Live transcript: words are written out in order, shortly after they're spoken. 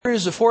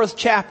Hebrews, the 4th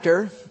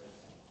chapter.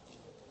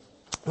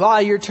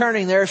 While you're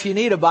turning there, if you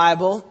need a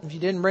Bible, if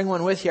you didn't bring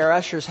one with you, our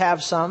ushers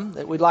have some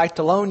that we'd like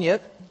to loan you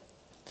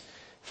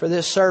for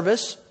this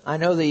service. I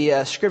know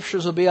the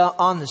scriptures will be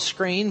on the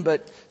screen,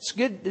 but it's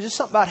good. There's just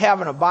something about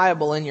having a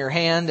Bible in your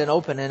hand and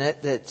opening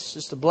it that's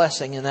just a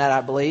blessing in that, I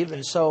believe.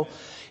 And so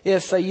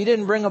if you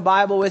didn't bring a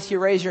Bible with you,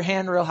 raise your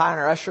hand real high and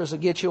our ushers will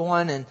get you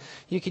one, and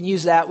you can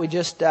use that. We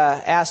just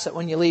ask that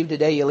when you leave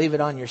today, you leave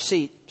it on your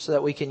seat so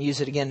that we can use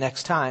it again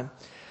next time.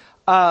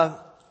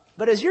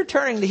 But as you're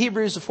turning to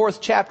Hebrews, the 4th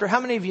chapter, how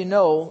many of you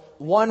know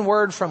one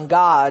word from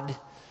God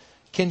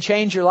can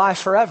change your life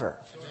forever?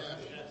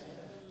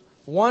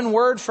 One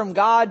word from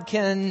God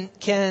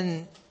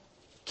can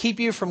keep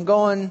you from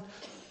going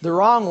the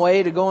wrong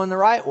way to going the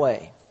right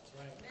way.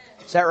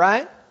 Is that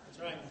right?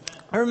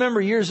 I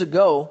remember years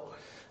ago,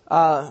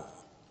 I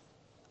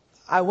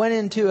went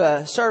into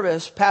a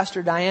service,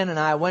 Pastor Diane and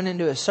I went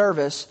into a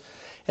service,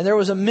 and there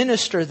was a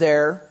minister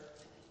there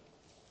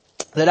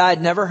that I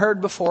had never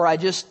heard before.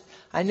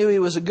 I knew he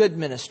was a good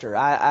minister.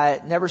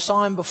 I never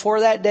saw him before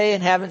that day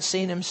and haven't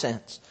seen him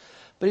since.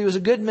 But he was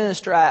a good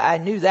minister. I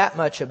knew that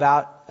much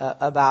about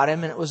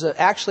him, and it was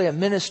actually a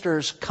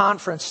ministers'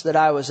 conference that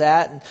I was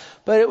at,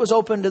 but it was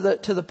open to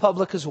the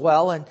public as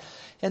well. And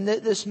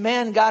this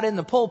man got in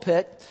the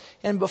pulpit,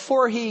 and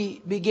before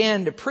he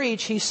began to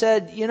preach, he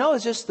said, "You know,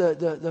 it's just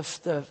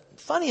the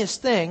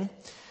funniest thing."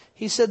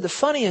 He said,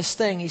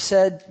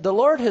 "The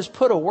Lord has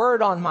put a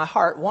word on my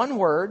heart, one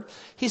word."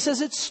 He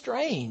says, "It's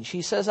strange."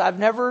 He says,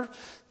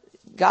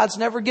 God's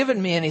never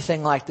given me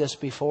anything like this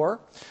before.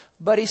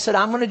 But he said,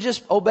 "I'm going to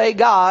just obey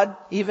God.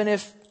 Even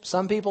if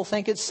some people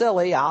think it's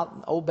silly,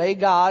 I'll obey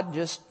God.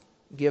 Just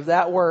give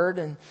that word,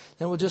 and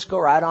then we'll just go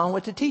right on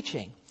with the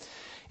teaching."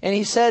 And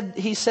he said,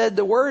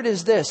 the word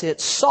is this.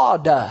 It's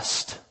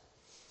sawdust.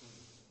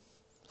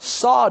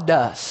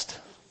 Sawdust.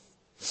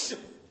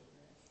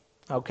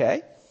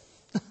 Okay.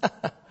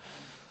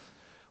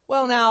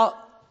 Well, now,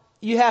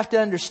 you have to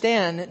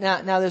understand,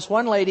 now this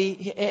one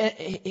lady,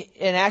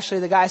 and actually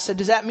the guy said,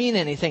 "Does that mean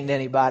anything to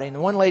anybody?"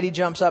 And one lady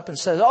jumps up and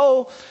says,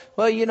 "Oh,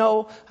 well, you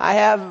know, I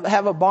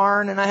have a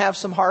barn and I have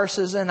some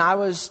horses, and I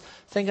was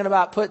thinking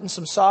about putting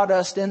some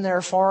sawdust in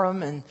there for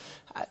them."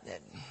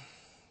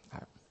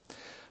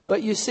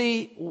 But you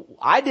see,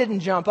 I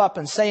didn't jump up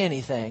and say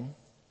anything.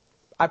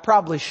 I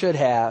probably should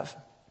have.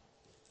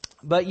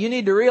 But you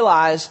need to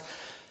realize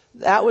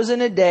that was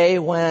in a day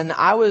when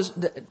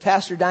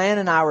Pastor Diane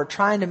and I were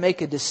trying to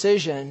make a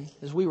decision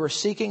as we were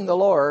seeking the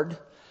Lord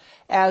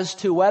as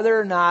to whether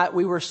or not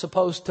we were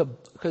supposed to,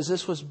 because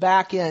this was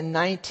back in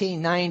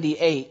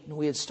 1998.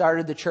 We had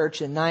started the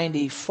church in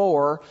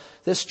 94,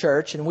 this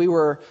church, and we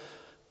were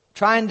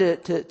trying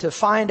to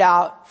find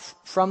out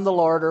from the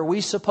Lord, are we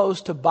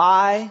supposed to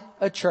buy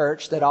a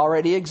church that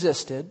already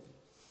existed?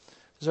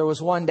 There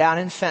was one down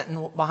in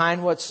Fenton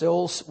behind where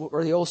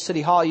the old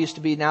city hall used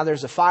to be. Now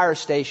there's a fire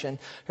station.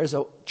 There's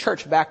a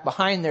church back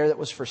behind there that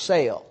was for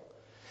sale.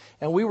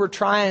 And we were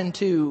trying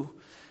to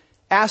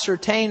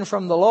ascertain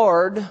from the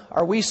Lord,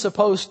 are we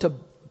supposed to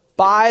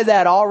buy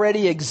that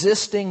already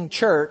existing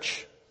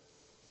church?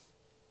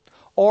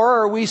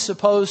 Or are we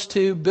supposed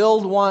to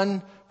build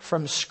one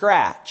from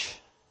scratch?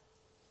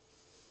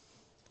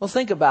 Well,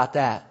 think about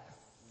that.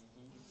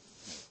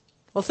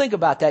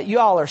 You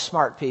all are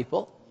smart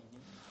people.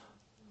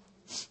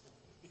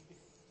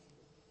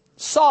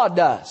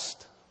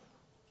 Sawdust.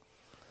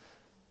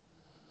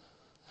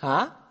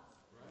 Huh?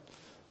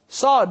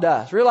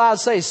 Sawdust. Real loud,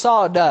 say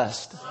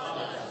sawdust.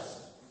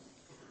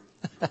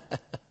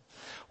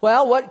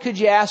 Well, what could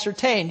you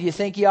ascertain? Do you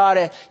think you ought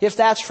to, if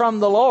that's from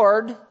the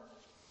Lord, do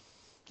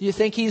you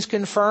think He's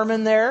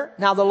confirming there?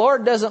 Now, the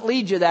Lord doesn't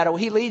lead you that way.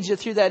 He leads you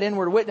through that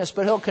inward witness,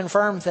 but He'll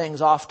confirm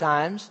things oft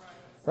times.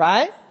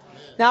 Right?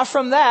 Now,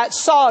 from that,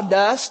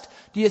 sawdust,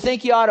 do you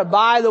think you ought to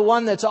buy the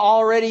one that's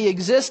already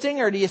existing,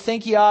 or do you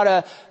think you ought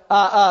to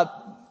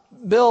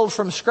build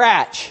from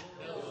scratch?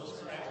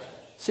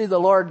 See, the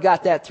Lord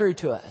got that through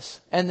to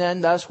us. And then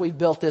thus we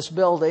built this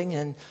building,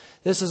 and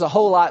this is a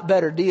whole lot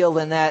better deal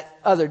than that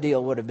other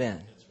deal would have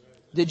been.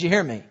 Did you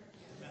hear me?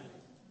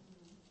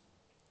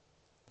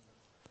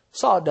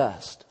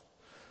 Sawdust.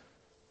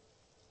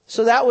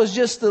 So that was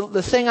just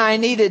the thing I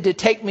needed to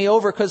take me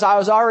over, because I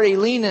was already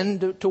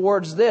leaning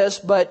towards this,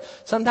 but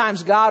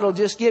sometimes God will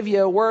just give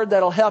you a word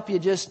that'll help you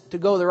just to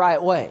go the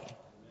right way.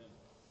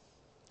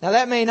 Now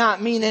that may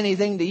not mean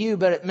anything to you,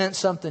 but it meant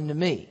something to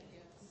me.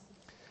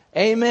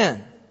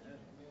 Amen.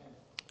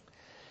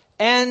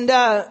 And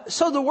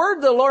so the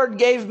word the Lord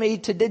gave me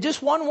today,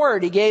 just one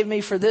word He gave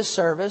me for this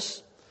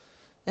service.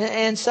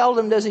 And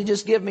seldom does He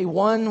just give me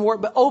one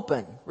word, but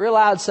open. Real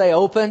loud, say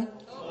open.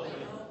 Open.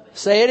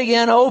 Say it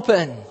again,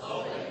 open.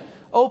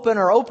 Open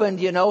or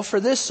opened, for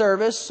this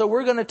service. So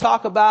we're going to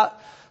talk about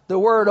the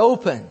word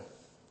open.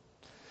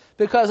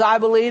 Because I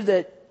believe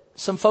that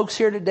some folks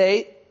here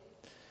today,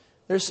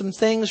 there's some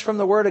things from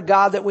the Word of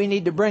God that we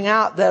need to bring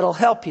out that'll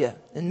help you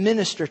and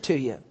minister to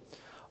you.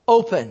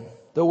 Open.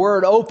 The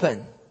word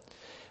open.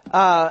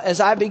 as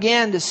I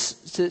began to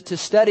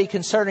study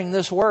concerning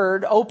this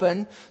word,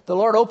 open, the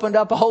Lord opened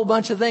up a whole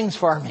bunch of things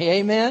for me.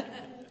 Amen.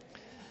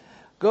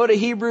 Go to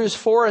Hebrews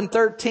 4 and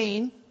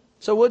 13.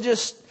 So we'll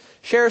just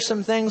share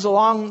some things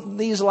along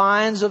these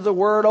lines of the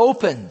word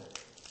open.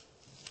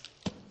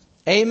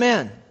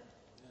 Amen.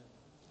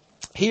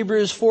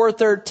 Hebrews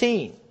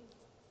 4:13.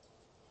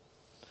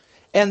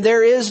 And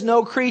there is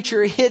no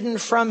creature hidden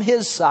from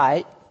His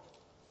sight,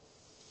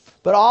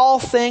 but all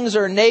things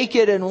are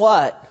naked and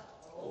what?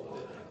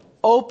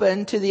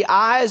 Open to the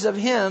eyes of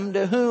Him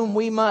to whom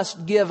we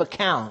must give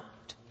account.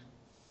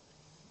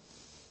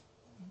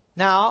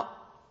 Now,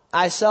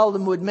 I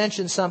seldom would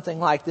mention something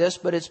like this,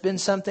 but it's been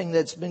something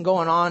that's been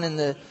going on in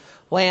the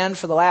land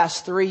for the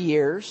last 3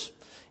 years.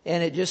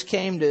 And it just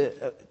came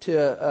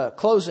to a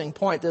closing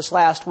point this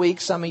last week.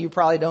 Some of you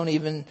probably don't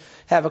even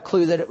have a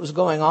clue that it was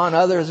going on.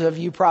 Others of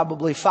you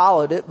probably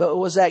followed it. But it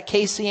was that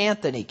Casey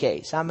Anthony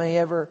case. How many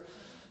ever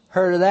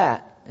heard of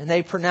that? And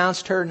they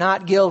pronounced her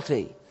not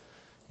guilty.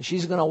 And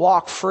she's going to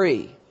walk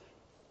free.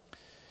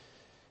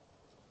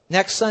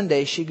 Next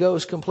Sunday, she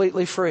goes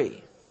completely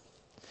free.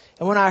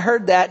 And when I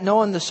heard that,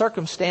 knowing the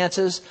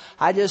circumstances,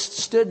 I just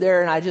stood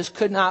there and I just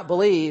could not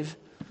believe.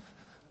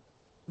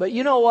 But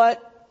you know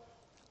what?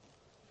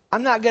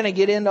 I'm not going to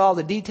get into all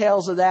the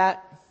details of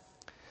that.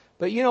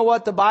 But you know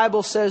what? The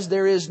Bible says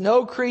there is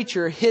no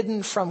creature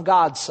hidden from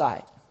God's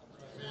sight.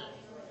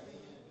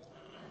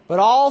 But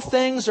all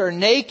things are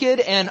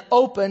naked and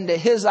open to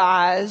His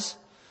eyes.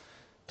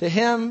 To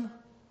Him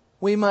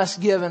we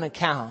must give an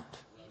account.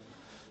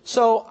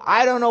 So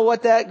I don't know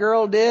what that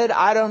girl did.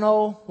 I don't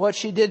know what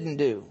she didn't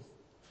do.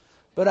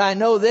 But I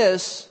know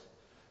this,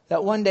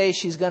 that one day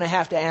she's going to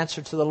have to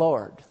answer to the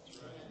Lord.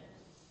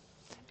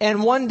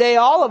 And one day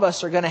all of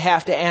us are going to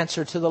have to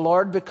answer to the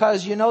Lord,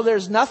 because you know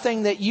there's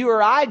nothing that you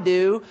or I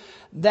do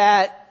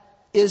that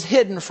is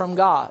hidden from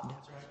God.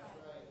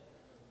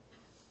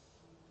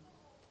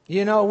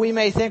 You know, we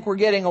may think we're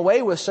getting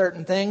away with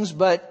certain things,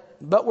 but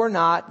we're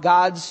not.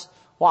 God's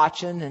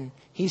watching and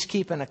He's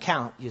keeping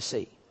account, you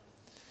see.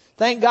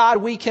 Thank God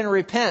we can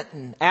repent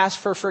and ask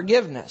for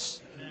forgiveness.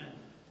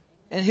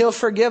 And He'll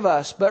forgive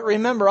us. But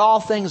remember, all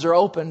things are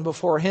open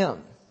before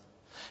Him.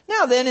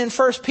 Now then, in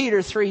 1 Peter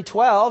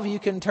 3:12, you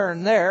can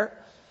turn there.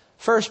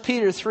 1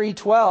 Peter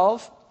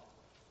 3:12.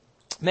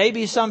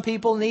 Maybe some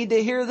people need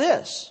to hear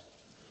this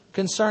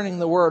concerning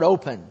the word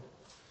open.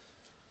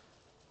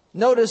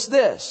 Notice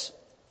this.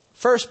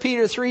 1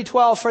 Peter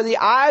 3:12, for the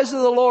eyes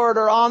of the Lord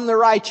are on the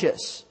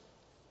righteous.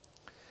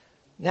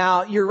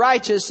 Now, you're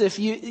righteous if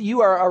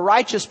you are a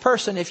righteous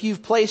person if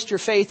you've placed your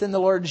faith in the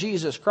Lord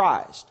Jesus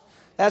Christ.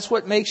 That's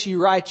what makes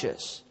you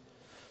righteous.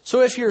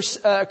 So if you're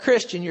a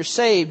Christian, you're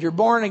saved, you're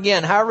born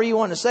again, however you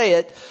want to say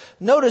it,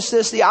 notice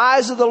this, the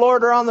eyes of the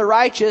Lord are on the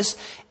righteous,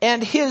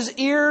 and His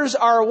ears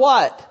are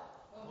what?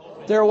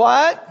 Open. They're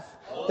what?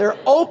 Open. They're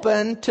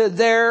open to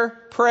their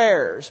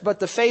prayers. But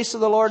the face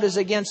of the Lord is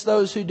against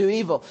those who do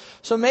evil.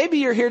 So maybe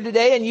you're here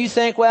today and you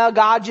think, well,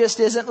 God just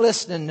isn't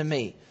listening to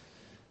me.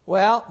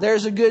 Well,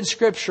 there's a good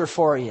scripture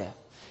for you.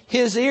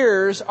 His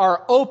ears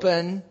are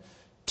open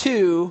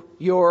to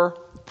your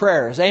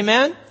prayers.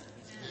 Amen?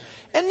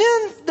 And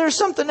then there's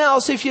something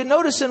else. If you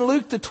notice in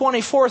Luke the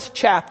 24th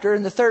chapter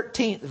in the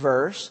 13th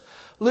verse,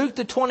 Luke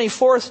the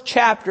 24th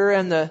chapter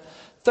and the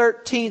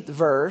 13th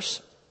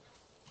verse,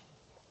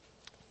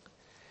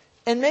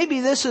 and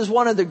maybe this is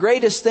one of the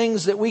greatest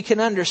things that we can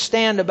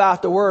understand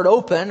about the word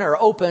open or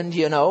opened,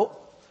 you know.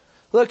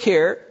 Look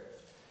here.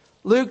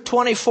 Luke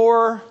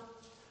 24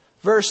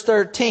 verse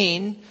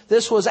 13.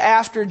 This was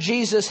after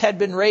Jesus had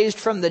been raised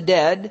from the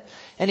dead,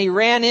 and He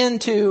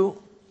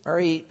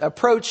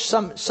approached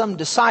some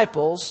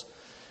disciples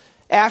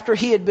after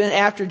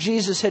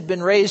Jesus had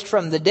been raised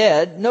from the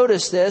dead.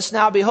 Notice this.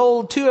 Now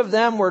behold, two of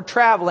them were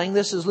traveling.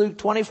 This is Luke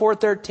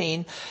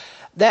 24:13.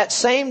 That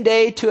same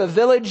day to a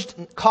village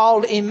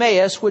called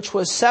Emmaus, which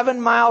was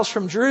 7 miles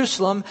from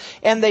Jerusalem,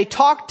 and they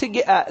talked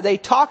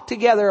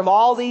together of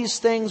all these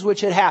things which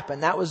had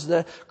happened. That was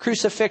the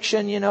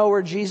crucifixion, you know,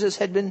 where Jesus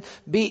had been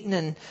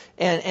beaten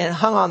and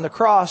hung on the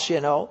cross, you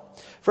know.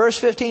 Verse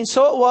 15,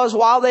 so it was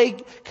while they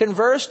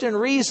conversed and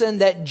reasoned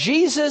that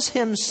Jesus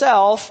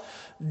Himself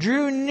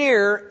drew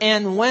near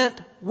and went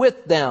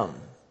with them.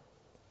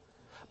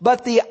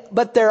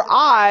 But their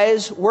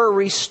eyes were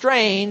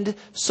restrained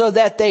so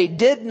that they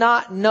did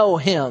not know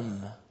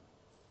Him.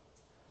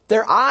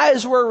 Their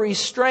eyes were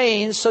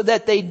restrained so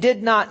that they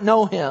did not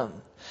know Him.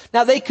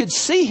 Now they could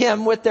see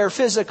Him with their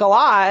physical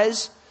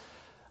eyes,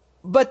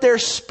 but their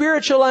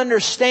spiritual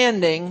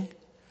understanding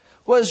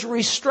was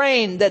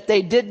restrained that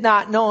they did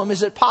not know Him.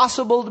 Is it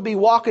possible to be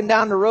walking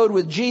down the road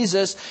with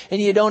Jesus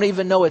and you don't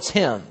even know it's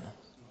Him?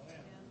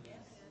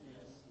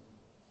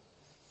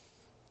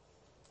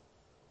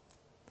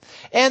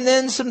 And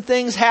then some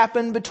things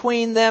happened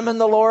between them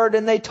and the Lord,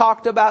 and they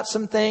talked about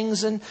some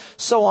things and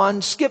so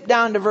on. Skip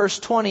down to verse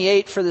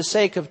 28 for the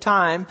sake of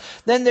time.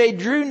 Then they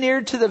drew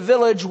near to the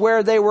village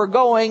where they were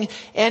going,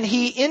 and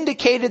he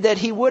indicated that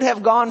he would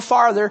have gone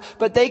farther,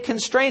 but they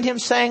constrained him,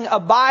 saying,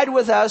 "Abide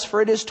with us,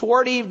 for it is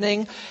toward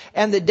evening,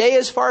 and the day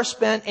is far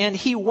spent." And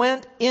he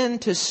went in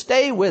to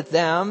stay with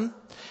them.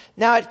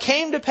 Now it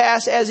came to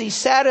pass, as he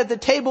sat at the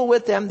table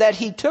with them, that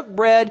he took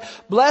bread,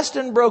 blessed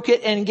and broke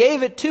it, and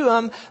gave it to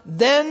them.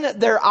 Then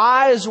their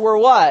eyes were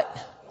what?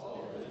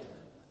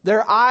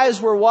 Their eyes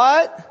were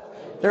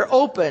what? They're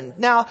opened.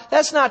 Now,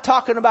 that's not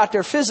talking about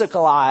their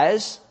physical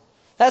eyes.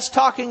 That's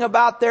talking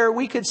about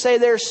we could say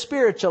their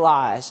spiritual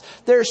eyes.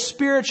 Their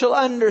spiritual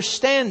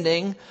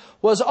understanding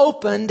was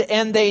opened,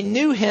 and they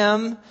knew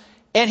him,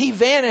 and he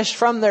vanished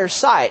from their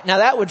sight. Now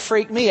that would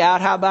freak me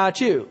out. How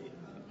about you?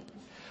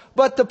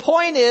 But the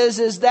point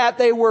is that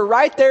they were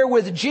right there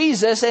with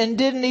Jesus and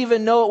didn't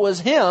even know it was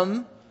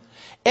him.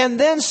 And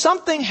then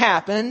something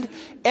happened,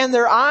 and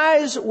their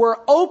eyes were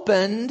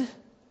opened,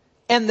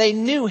 and they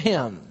knew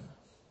him.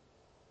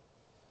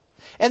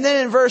 And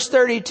then in verse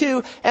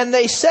 32, and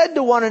they said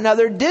to one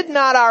another, "Did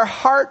not our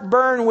heart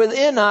burn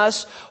within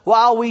us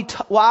while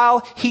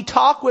he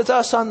talked with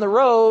us on the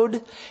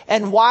road?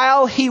 And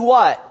while he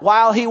what?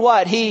 While he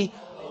what? He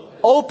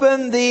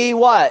opened the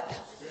what?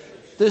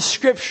 The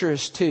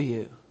scriptures to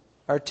you."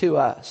 Or to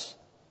us.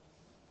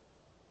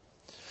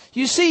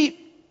 You see,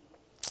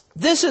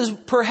 this is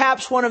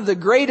perhaps one of the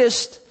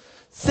greatest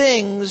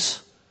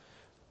things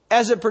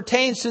as it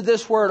pertains to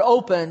this word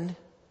 "opened,"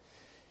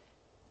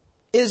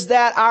 is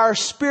that our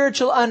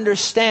spiritual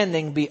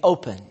understanding be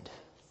opened.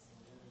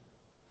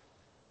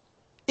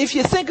 If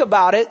you think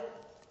about it,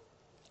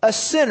 a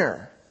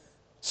sinner,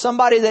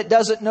 somebody that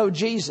doesn't know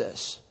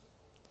Jesus,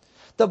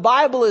 the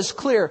Bible is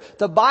clear.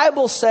 The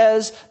Bible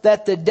says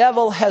that the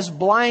devil has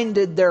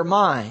blinded their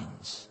minds.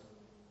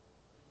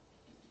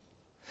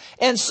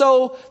 And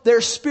so their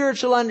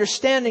spiritual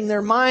understanding,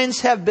 their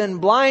minds have been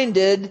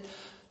blinded.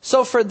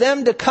 So for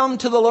them to come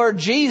to the Lord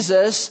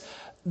Jesus,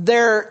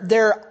 their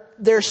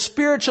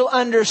spiritual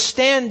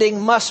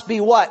understanding must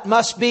be what?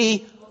 Must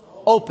be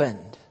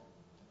opened.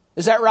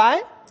 Is that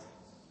right?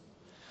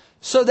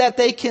 So that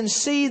they can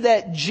see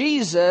that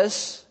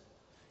Jesus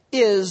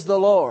is the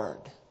Lord.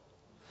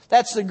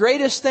 That's the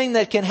greatest thing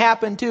that can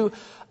happen to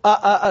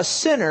a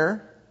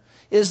sinner,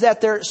 is that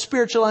their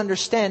spiritual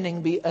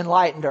understanding be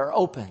enlightened or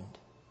opened.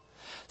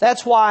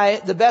 That's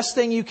why the best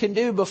thing you can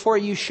do before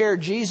you share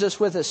Jesus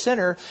with a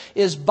sinner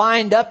is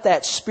bind up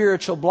that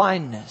spiritual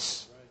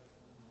blindness.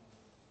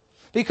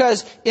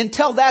 Because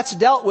until that's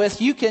dealt with,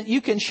 you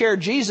can share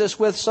Jesus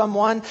with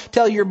someone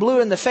till you're blue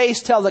in the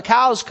face, till the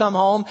cows come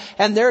home,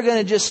 and they're going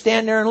to just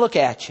stand there and look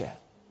at you.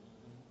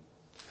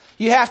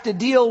 You have to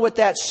deal with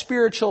that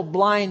spiritual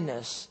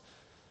blindness.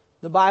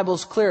 The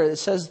Bible's clear.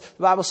 The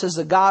Bible says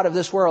the God of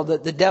this world,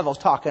 that the devil's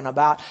talking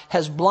about,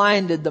 has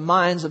blinded the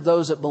minds of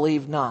those that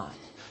believe not.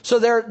 So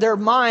their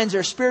minds,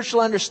 their spiritual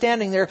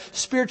understanding, their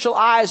spiritual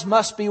eyes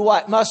must be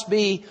what? Must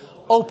be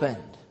opened.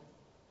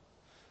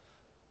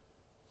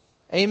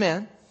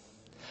 Amen.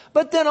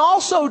 But then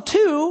also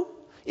too,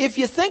 if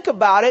you think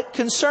about it,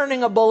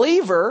 concerning a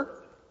believer,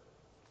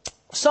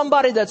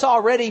 somebody that's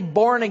already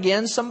born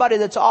again, somebody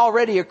that's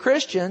already a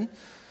Christian,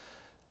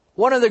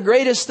 one of the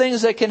greatest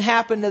things that can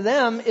happen to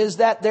them is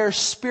that their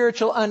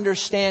spiritual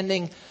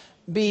understanding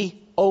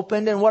be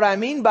opened. And what I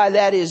mean by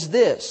that is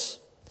this.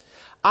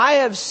 I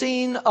have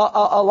seen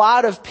a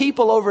lot of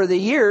people over the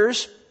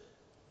years,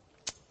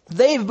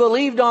 they've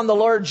believed on the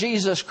Lord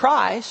Jesus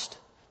Christ,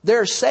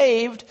 they're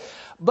saved,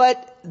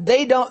 but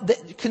they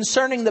don't,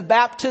 concerning the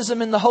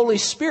baptism in the Holy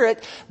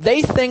Spirit,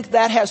 they think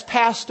that has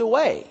passed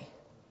away.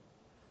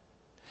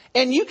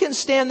 And you can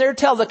stand there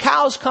till the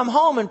cows come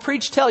home and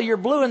preach till you're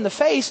blue in the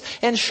face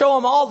and show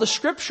them all the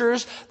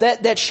scriptures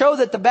that show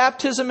that the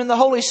baptism in the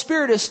Holy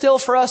Spirit is still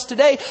for us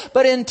today.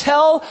 But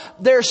until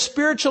their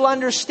spiritual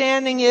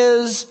understanding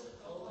is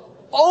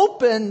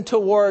open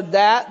toward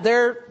that,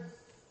 they're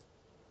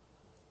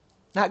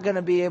not going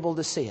to be able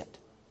to see it.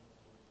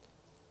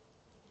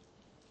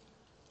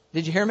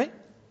 Did you hear me?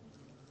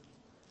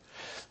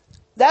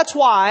 That's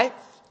why,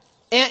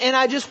 and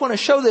I just want to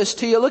show this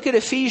to you. Look at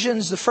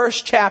Ephesians, the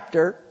 1st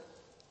chapter.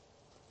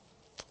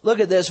 Look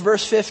at this,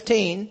 verse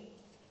 15.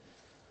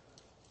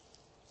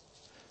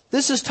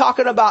 This is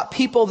talking about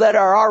people that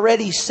are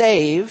already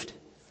saved.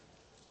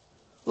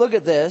 Look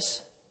at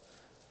this.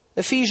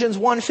 Ephesians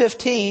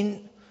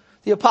 1:15,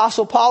 the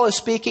Apostle Paul is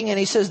speaking, and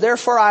he says,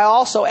 "Therefore I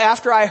also,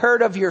 after I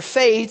heard of your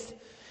faith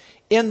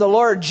in the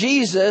Lord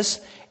Jesus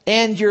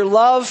and your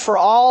love for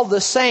all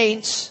the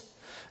saints,"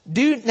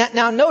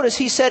 now notice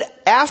he said,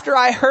 after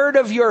I heard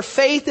of your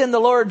faith in the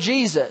Lord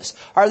Jesus.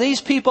 Are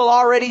these people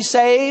already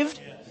saved?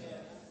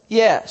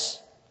 Yes.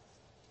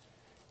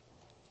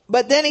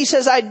 But then he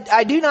says,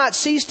 I do not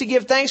cease to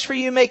give thanks for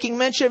you, making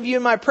mention of you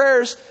in my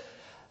prayers.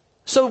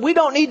 So we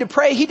don't need to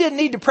pray. He didn't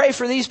need to pray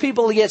for these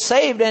people to get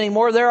saved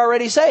anymore. They're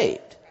already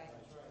saved.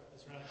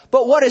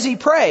 But what does he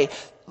pray?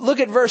 look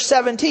at verse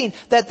 17.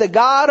 That the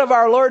God of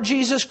our Lord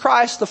Jesus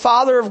Christ, the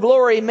Father of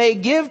glory, may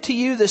give to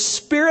you the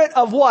spirit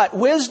of what?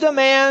 Wisdom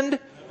and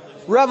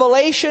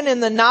revelation in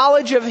the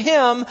knowledge of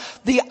Him,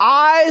 the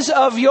eyes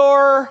of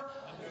your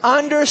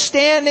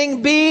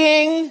understanding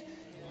being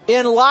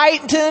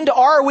enlightened,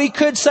 or we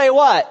could say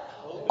what?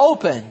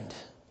 Opened.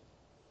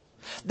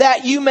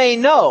 That you may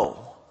know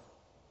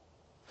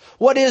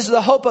what is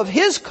the hope of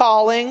His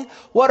calling,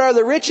 what are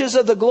the riches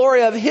of the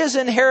glory of His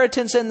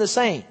inheritance in the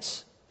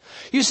saints.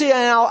 You see,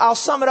 and I'll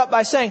sum it up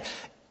by saying,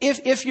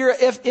 if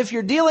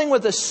you're dealing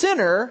with a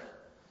sinner,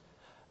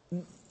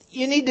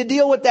 you need to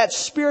deal with that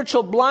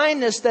spiritual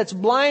blindness that's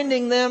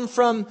blinding them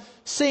from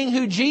seeing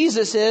who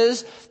Jesus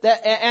is,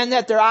 and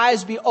that their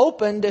eyes be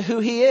open to who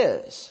He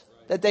is,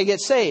 that they get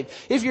saved.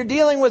 If you're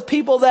dealing with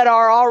people that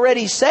are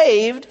already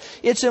saved,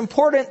 it's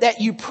important that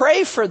you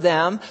pray for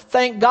them.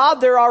 Thank God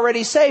they're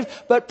already saved,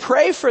 but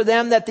pray for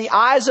them that the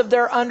eyes of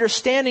their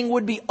understanding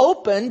would be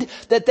opened,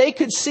 that they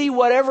could see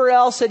whatever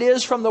else it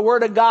is from the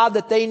Word of God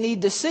that they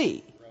need to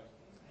see.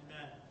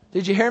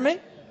 Did you hear me?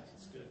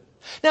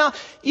 Now,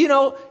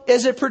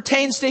 as it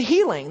pertains to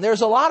healing,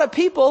 there's a lot of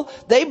people,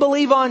 they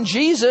believe on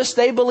Jesus,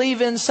 they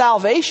believe in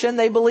salvation,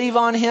 they believe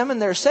on Him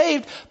and they're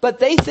saved, but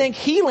they think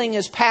healing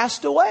is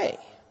passed away.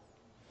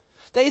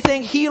 They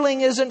think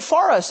healing isn't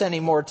for us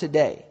anymore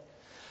today.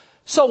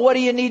 So what do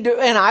you need to,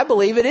 and I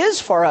believe it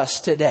is for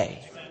us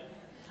today.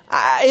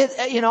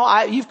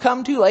 You've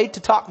come too late to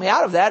talk me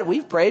out of that.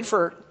 We've prayed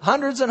for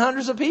hundreds and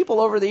hundreds of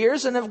people over the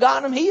years and have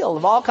gotten them healed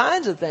of all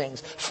kinds of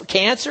things.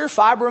 Cancer,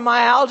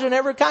 fibromyalgia, and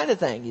every kind of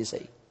thing, you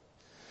see.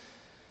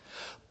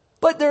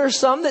 But there are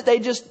some that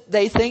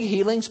they think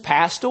healing's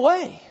passed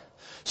away.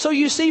 So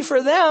you see,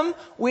 for them,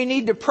 we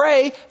need to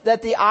pray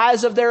that the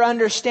eyes of their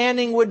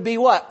understanding would be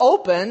what?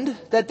 Opened,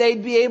 that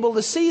they'd be able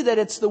to see that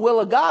it's the will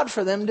of God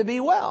for them to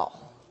be well.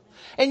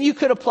 And you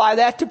could apply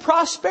that to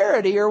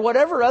prosperity or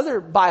whatever other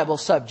Bible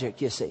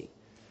subject you see.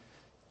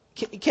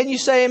 Can you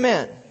say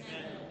amen?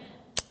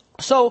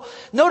 So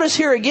notice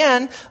here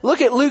again,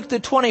 look at Luke the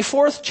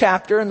 24th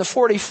chapter and the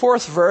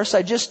 44th verse.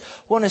 I just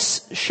want to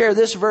share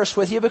this verse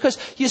with you because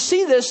you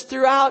see this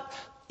throughout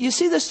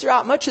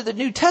much of the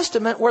New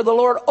Testament where the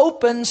Lord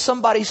opens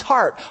somebody's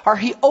heart, or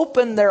He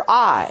opened their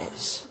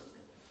eyes.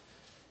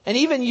 And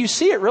even you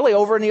see it really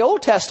over in the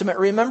Old Testament.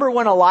 Remember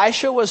when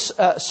Elisha was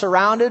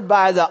surrounded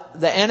by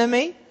the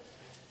enemy?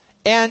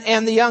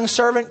 And the young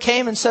servant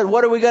came and said,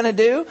 what are we going to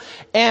do?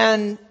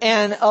 And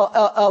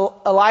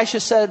Elisha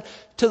said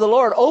to the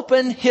Lord,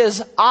 open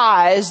his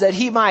eyes that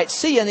he might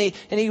see. And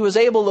he was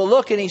able to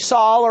look, and he saw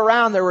all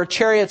around there were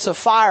chariots of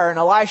fire. And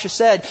Elisha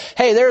said,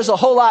 hey, there's a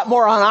whole lot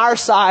more on our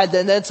side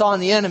than that's on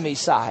the enemy's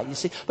side. You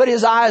see, but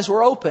his eyes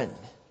were open.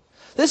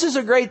 This is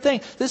a great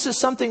thing. This is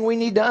something we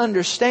need to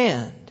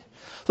understand.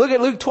 Look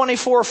at Luke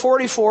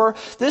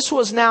 24:44. This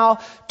was now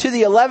to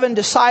the 11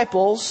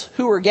 disciples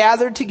who were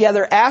gathered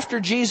together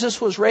after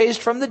Jesus was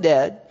raised from the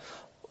dead.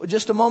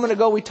 Just a moment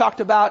ago we talked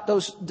about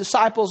those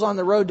disciples on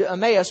the road to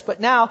Emmaus.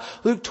 But now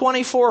Luke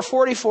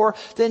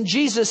 24:44. Then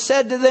Jesus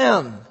said to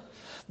them,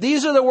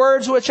 these are the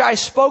words which I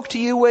spoke to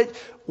you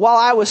while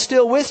I was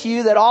still with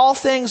you, that all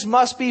things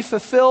must be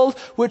fulfilled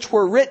which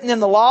were written in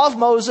the law of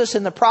Moses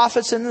and the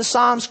prophets and the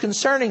Psalms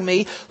concerning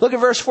me. Look at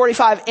verse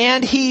 45.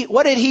 And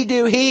what did He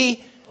do?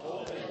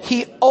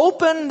 He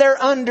opened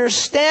their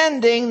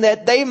understanding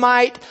that they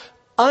might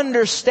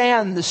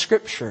understand the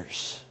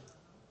Scriptures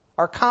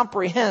or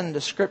comprehend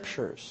the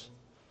Scriptures.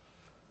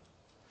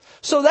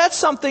 So that's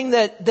something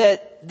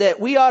that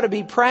we ought to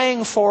be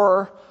praying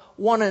for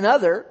one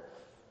another.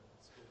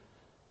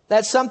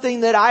 That's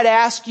something that I'd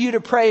ask you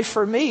to pray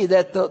for me,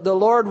 that the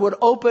Lord would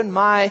open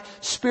my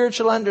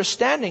spiritual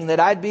understanding,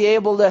 that I'd be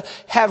able to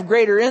have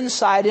greater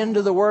insight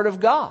into the Word of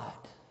God.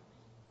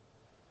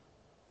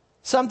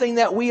 Something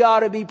that we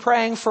ought to be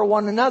praying for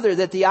one another,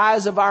 that the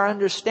eyes of our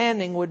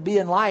understanding would be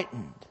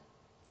enlightened.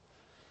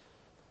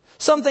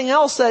 Something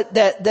else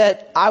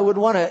that I would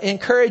want to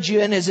encourage you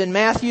in is in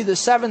Matthew the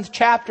 7th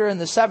chapter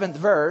and the 7th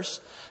verse.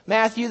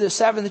 Matthew the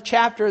 7th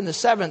chapter and the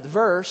 7th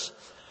verse.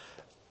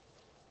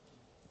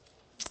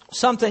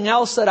 Something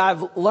else that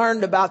I've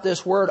learned about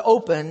this word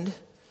opened.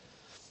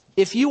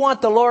 If you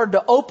want the Lord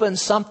to open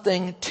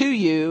something to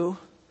you,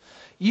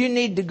 you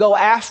need to go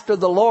after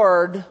the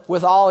Lord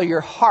with all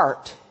your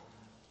heart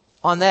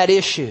on that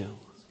issue.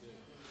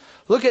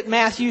 Look at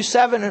Matthew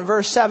 7 and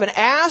verse 7.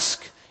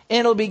 Ask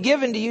and it'll be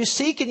given to you.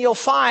 Seek and you'll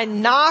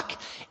find. Knock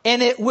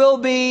and it will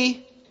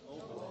be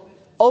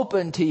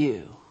open to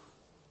you.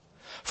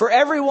 For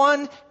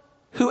everyone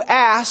who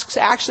asks,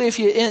 actually if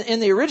you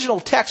in the original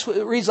text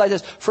it reads like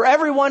this. For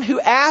everyone who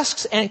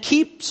asks and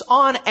keeps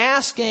on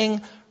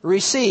asking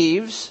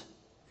receives.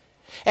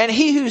 And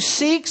he who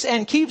seeks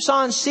and keeps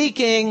on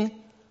seeking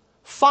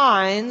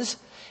finds.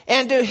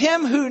 And to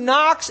him who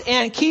knocks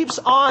and keeps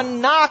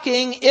on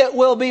knocking, it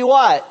will be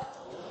what?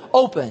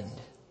 Opened.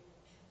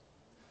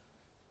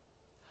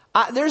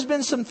 There's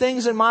been some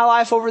things in my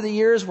life over the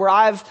years where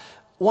I've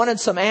wanted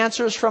some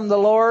answers from the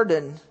Lord.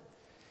 And,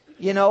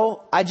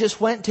 I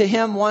just went to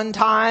Him one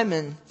time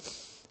and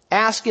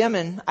asked Him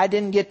and I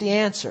didn't get the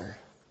answer.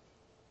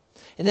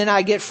 And then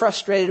I get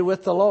frustrated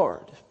with the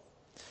Lord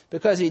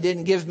because He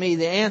didn't give me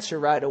the answer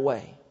right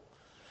away.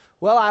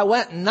 Well, I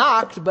went and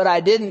knocked, but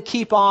I didn't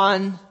keep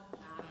on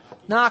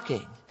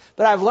knocking.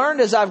 But I've learned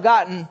as I've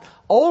gotten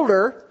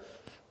older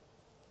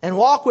and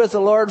walk with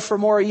the Lord for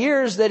more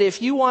years that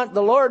if you want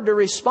the Lord to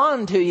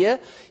respond to you,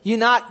 you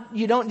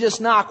don't just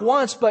knock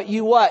once, but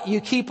you what?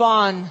 You keep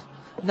on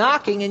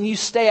knocking and you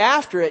stay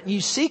after it. And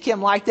you seek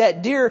Him like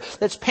that deer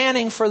that's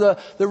panting for the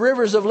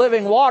rivers of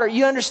living water.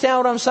 You understand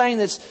what I'm saying?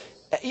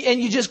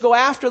 And you just go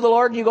after the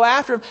Lord and you go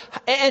after Him.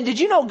 And did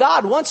you know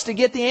God wants to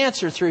get the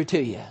answer through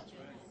to you?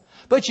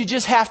 But you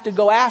just have to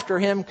go after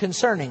Him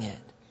concerning it.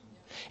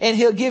 And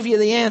He'll give you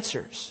the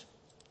answers.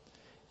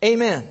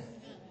 Amen.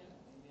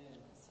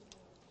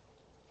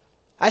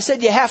 I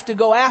said you have to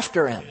go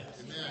after Him.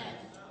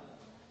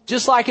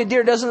 Just like a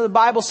deer. Doesn't the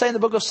Bible say in the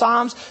book of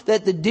Psalms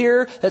that the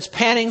deer that's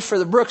panting for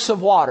the brooks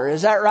of water?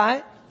 Is that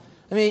right?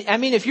 I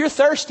mean, if you're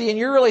thirsty and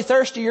you're really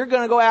thirsty, you're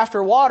going to go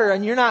after water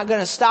and you're not going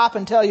to stop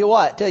until you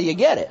what? Till you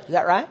get it. Is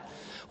that right?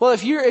 Well,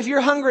 if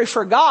you're hungry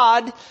for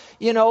God,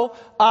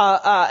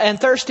 and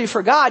thirsty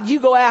for God, you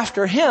go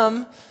after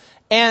Him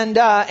and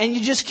you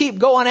just keep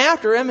going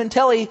after Him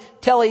until He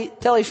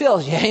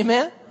fills you.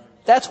 Amen?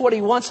 That's what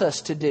He wants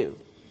us to do.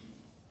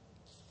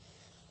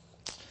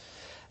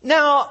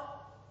 Now,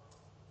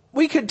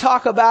 we could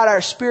talk about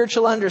our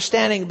spiritual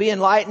understanding, be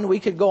enlightened.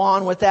 We could go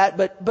on with that,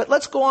 but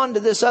let's go on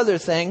to this other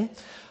thing.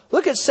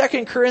 Look at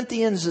 2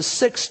 Corinthians, the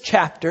 6th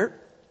chapter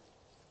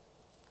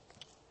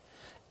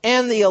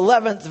and the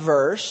 11th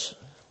verse.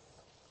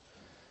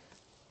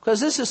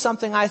 Because this is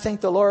something I think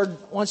the Lord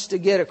wants to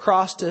get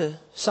across to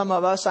some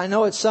of us. I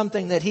know it's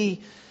something that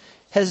He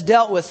has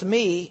dealt with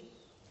me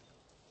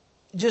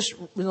just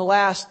in the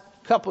last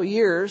couple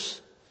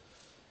years.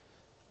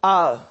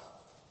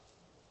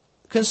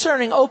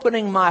 Concerning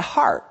opening my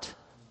heart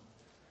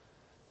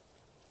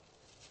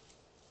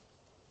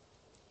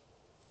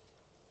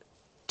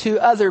to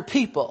other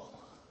people.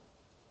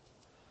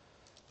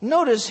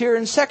 Notice here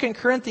in 2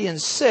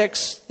 Corinthians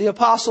 6, the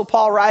Apostle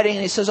Paul writing,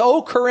 and he says,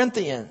 "O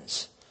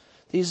Corinthians,"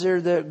 these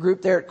are the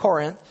group there at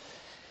Corinth,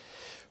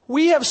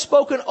 "we have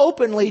spoken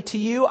openly to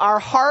you. Our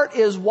heart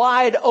is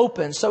wide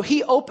open." So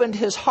he opened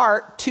his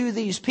heart to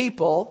these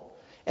people.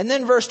 And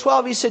then verse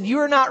 12, he said, "You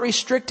are not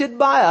restricted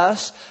by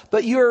us,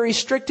 but you are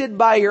restricted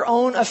by your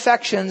own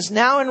affections.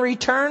 Now in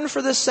return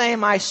for the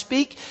same, I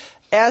speak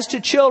as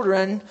to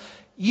children.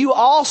 You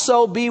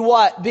also be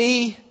what?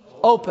 Be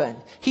open."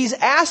 He's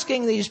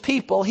asking these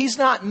people, he's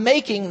not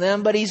making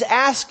them, but he's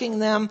asking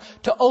them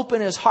to open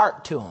his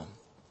heart to them.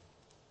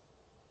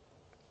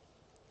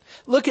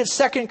 Look at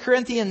 2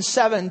 Corinthians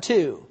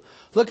 7:2.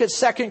 Look at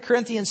 2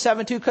 Corinthians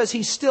 7:2, because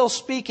he's still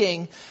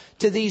speaking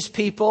to these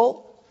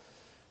people.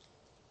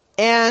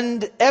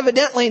 And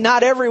evidently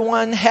not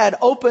everyone had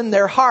opened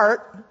their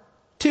heart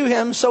to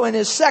him. So in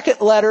his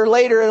second letter,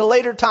 at a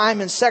later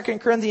time in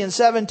 2 Corinthians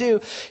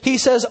 7:2, he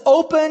says,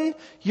 "Open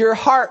your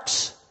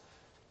hearts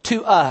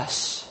to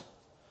us.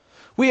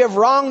 We have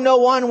wronged no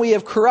one. We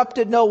have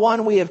corrupted no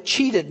one. We have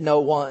cheated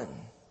no one."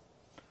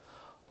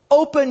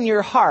 Open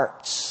your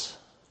hearts.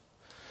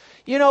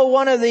 You know,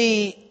 one of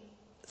the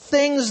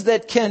things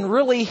that can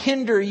really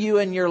hinder you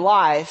in your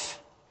life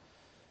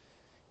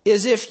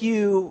is if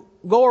you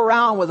go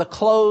around with a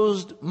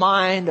closed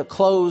mind, a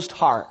closed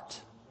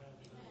heart.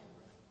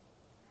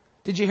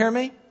 Did you hear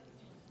me?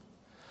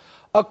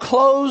 A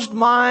closed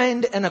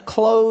mind and a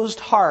closed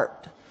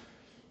heart.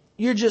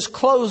 You're just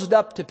closed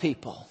up to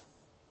people.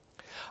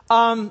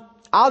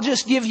 I'll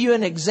just give you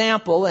an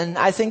example, and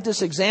I think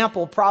this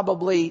example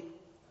probably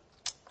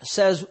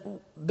says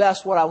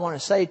best what I want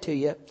to say to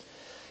you.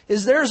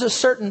 Is there's a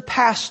certain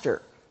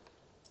pastor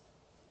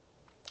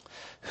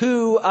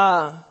who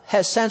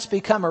has since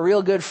become a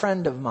real good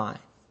friend of mine.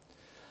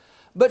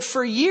 But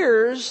for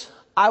years,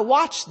 I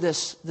watched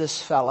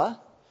this fella.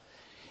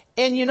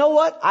 And you know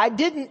what?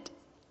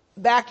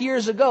 Back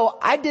years ago,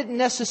 I didn't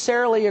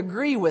necessarily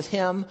agree with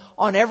him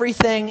on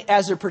everything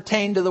as it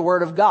pertained to the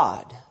Word of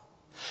God.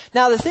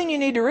 Now, the thing you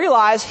need to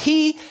realize,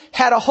 he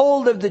had a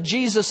hold of the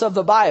Jesus of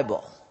the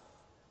Bible.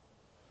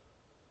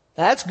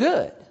 That's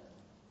good.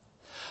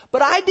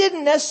 But I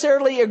didn't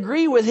necessarily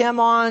agree with him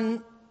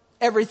on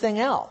everything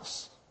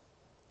else.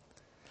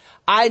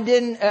 I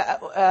didn't,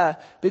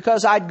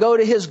 because I'd go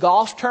to his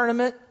golf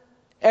tournament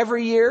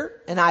every year,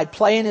 and I'd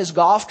play in his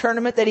golf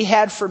tournament that he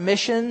had for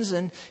missions,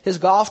 and his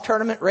golf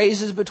tournament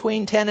raises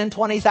between $10,000 and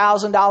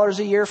 $20,000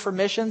 a year for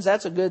missions.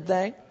 That's a good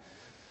thing.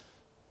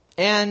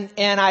 And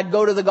I'd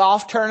go to the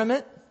golf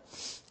tournament,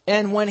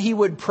 and when he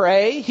would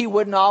pray, he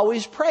wouldn't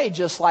always pray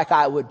just like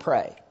I would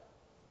pray.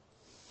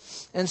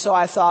 And so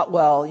I thought,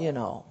 well,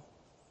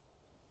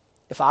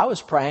 if I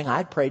was praying,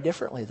 I'd pray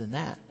differently than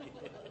that.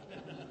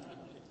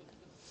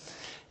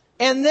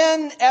 And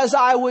then as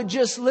I would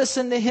just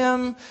listen to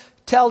him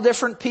tell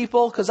different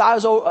people, because I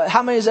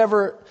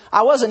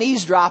wasn't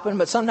eavesdropping,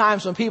 but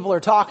sometimes when people are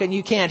talking,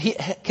 you can't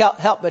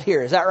help but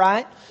hear. Is that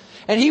right?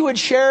 And he would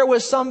share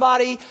with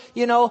somebody,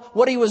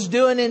 what he was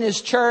doing in his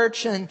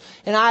church. And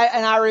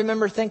I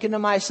remember thinking to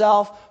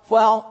myself,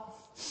 well,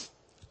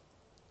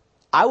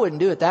 I wouldn't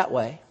do it that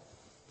way.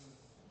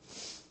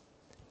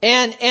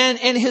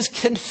 And his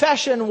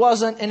confession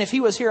wasn't, and if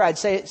he was here, I'd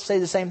say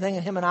the same thing,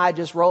 and him and I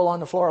just roll on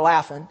the floor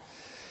laughing.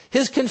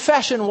 His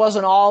confession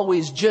wasn't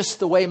always just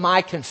the way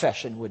my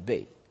confession would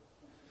be.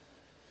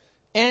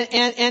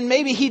 And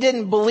maybe he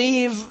didn't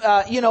believe,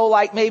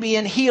 like maybe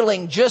in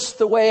healing just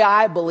the way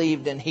I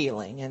believed in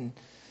healing.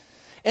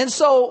 And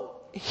so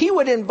he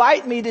would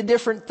invite me to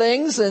different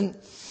things. And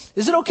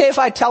is it okay if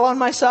I tell on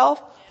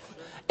myself?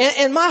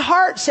 And my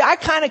heart, see, I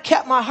kind of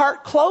kept my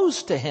heart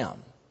closed to him.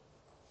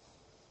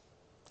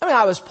 I mean,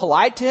 I was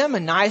polite to him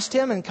and nice to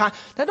him and kind.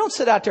 Now, don't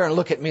sit out there and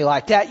look at me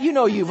like that. You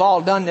know you've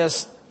all done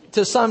this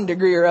to some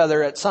degree or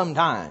other at some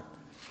time.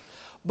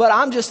 But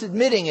I'm just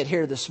admitting it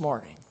here this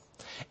morning.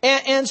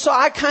 And so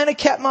I kind of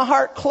kept my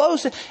heart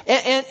closed.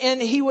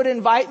 And he would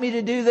invite me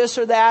to do this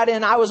or that.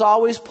 And I was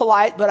always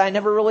polite, but I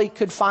never really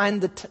could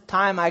find the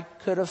time. I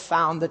could have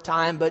found the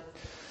time. But,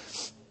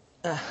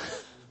 a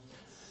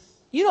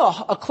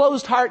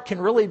closed heart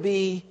can really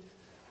be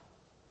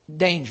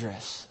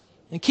dangerous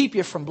and keep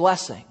you from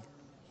blessing.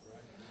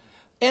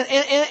 And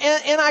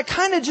I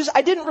kind of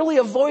I didn't really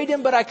avoid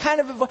him, but I kind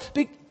of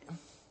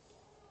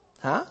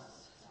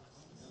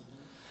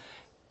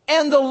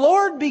And the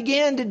Lord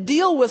began to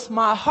deal with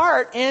my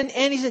heart, and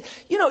he said,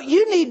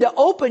 you need to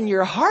open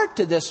your heart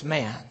to this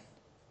man.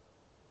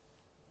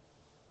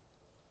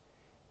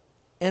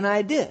 And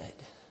I did.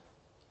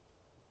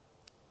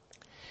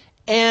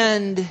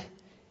 And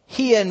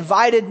he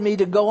invited me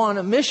to go on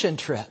a mission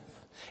trip.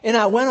 And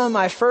I went on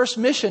my first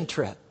mission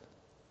trip.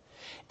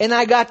 And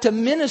I got to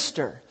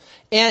minister.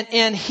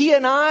 And he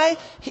and I,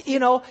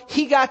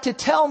 he got to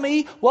tell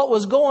me what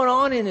was going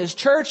on in his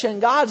church, and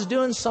God's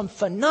doing some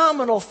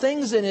phenomenal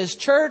things in his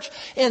church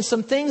and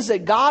some things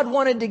that God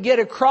wanted to get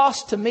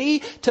across to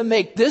me to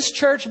make this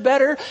church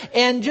better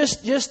and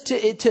just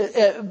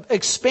to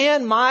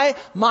expand my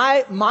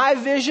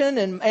vision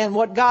and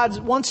what God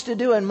wants to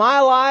do in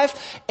my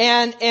life.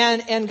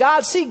 And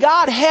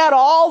God had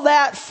all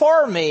that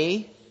for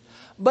me.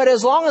 But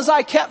as long as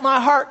I kept my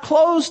heart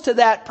closed to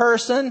that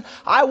person,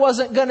 I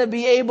wasn't going to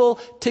be able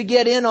to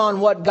get in on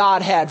what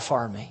God had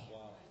for me.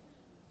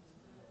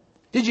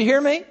 Did you hear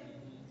me?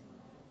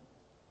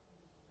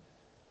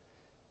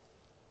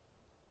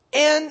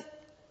 And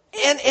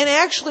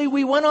actually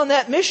we went on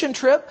that mission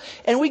trip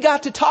and we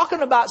got to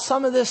talking about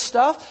some of this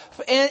stuff.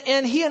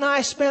 And he and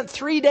I spent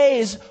 3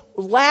 days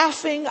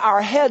laughing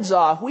our heads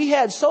off. We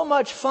had so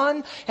much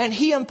fun, and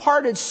he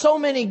imparted so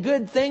many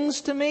good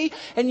things to me.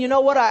 And you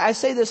know what? I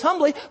say this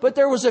humbly, but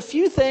there was a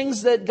few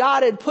things that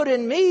God had put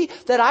in me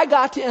that I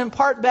got to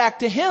impart back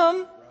to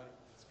him.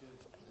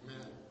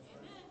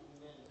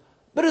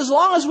 But as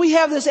long as we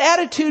have this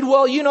attitude,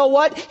 well, you know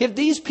what? If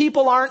these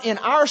people aren't in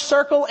our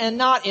circle and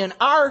not in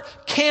our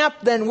camp,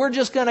 then we're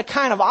just going to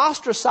kind of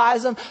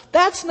ostracize them.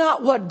 That's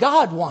not what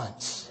God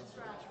wants.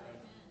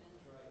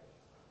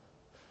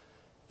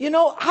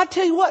 I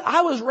tell you what,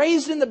 I was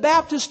raised in the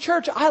Baptist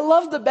church. I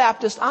love the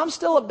Baptist. I'm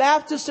still a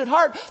Baptist at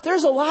heart.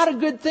 There's a lot of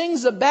good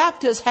things the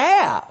Baptists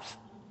have.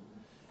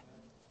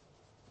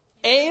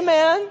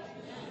 Amen?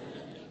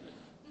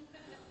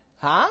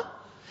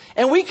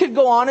 And we could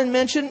go on and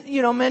mention,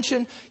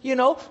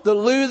 the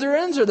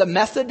Lutherans or the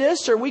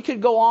Methodists, or we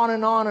could go on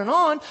and on and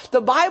on. The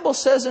Bible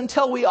says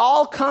until we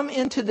all come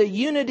into the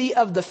unity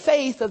of the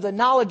faith of the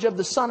knowledge of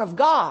the Son of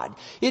God.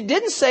 It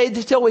didn't say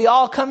until we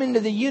all come into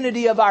the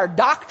unity of our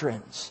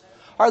doctrines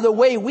or the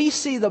way we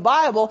see the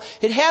Bible.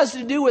 It has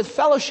to do with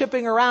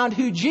fellowshipping around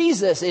who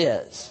Jesus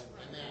is.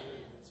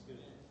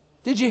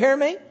 Did you hear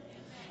me?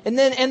 And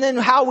then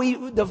how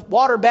the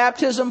water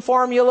baptism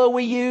formula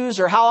we use,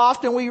 or how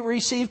often we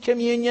receive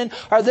communion,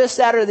 or this,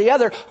 that, or the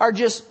other, are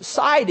just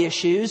side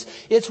issues.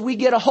 It's we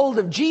get a hold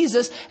of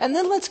Jesus, and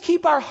then let's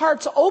keep our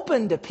hearts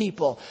open to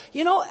people.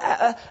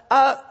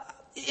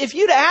 If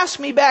you'd asked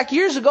me back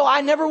years ago,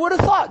 I never would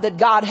have thought that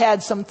God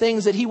had some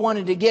things that he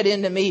wanted to get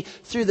into me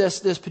through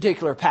this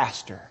particular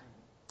pastor.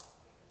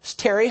 It's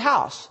Terry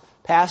House,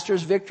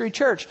 pastor's Victory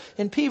Church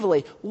in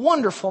Peevely.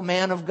 Wonderful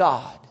man of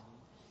God.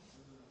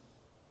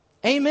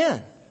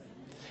 Amen.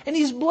 And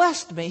he's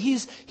blessed me.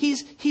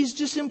 He's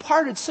just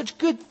imparted such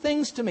good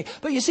things to me.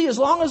 But you see, as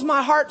long as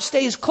my heart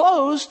stays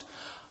closed,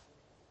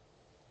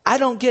 I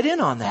don't get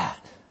in on that.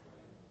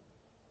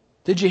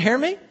 Did you hear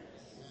me?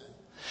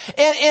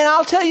 And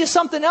I'll tell you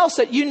something else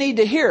that you need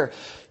to hear.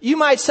 You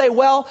might say,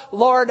 well,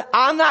 Lord,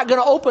 I'm not going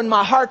to open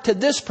my heart to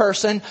this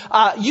person.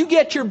 You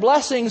get your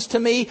blessings to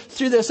me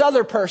through this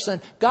other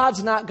person.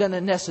 God's not going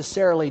to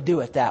necessarily do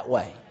it that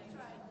way.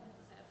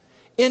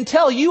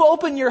 Until you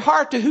open your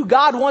heart to who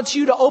God wants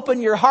you to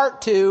open your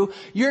heart to,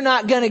 you're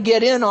not going to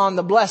get in on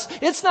the blessing.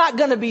 It's not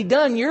going to be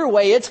done your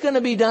way. It's going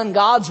to be done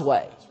God's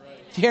way.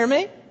 Do you hear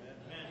me?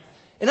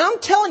 And I'm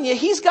telling you,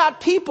 he's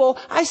got people.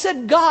 I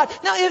said, God.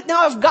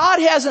 Now, if God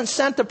hasn't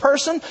sent the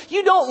person,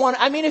 you don't want,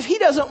 if he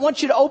doesn't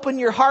want you to open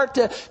your heart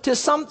to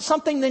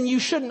something, then you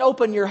shouldn't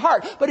open your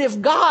heart. But if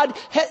God,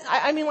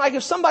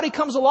 if somebody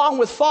comes along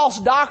with false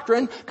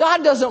doctrine,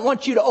 God doesn't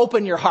want you to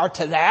open your heart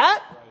to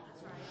that.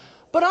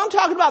 But I'm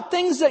talking about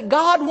things that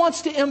God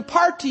wants to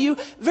impart to you.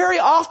 Very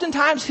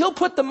oftentimes, He'll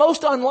put the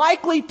most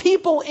unlikely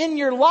people in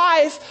your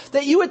life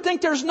that you would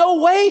think there's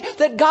no way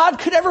that God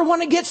could ever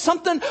want to get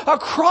something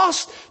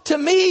across to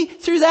me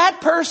through that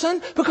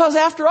person, because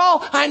after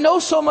all, I know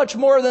so much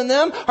more than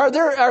them.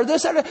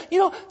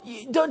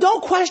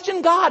 Don't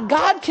question God.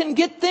 God can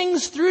get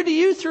things through to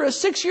you through a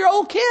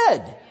 6-year-old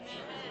kid.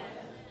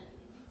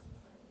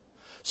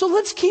 So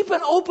let's keep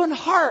an open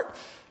heart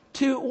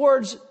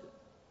towards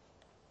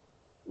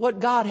what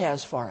God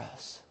has for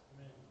us.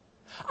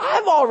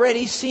 I've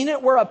already seen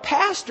it where a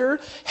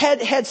pastor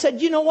had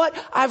said, you know what,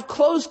 I've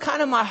closed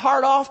kind of my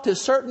heart off to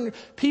certain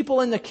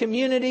people in the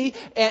community.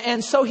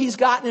 And so he's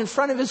gotten in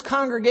front of his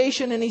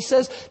congregation and he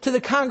says to the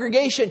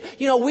congregation,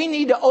 we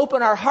need to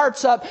open our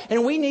hearts up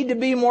and we need to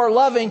be more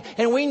loving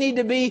and we need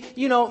to be,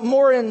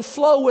 more in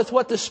flow with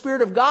what the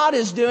Spirit of God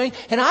is doing.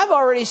 And I've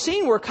already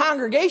seen where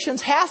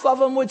congregations, half of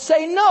them would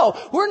say, no,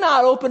 we're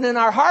not opening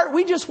our heart.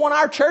 We just want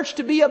our church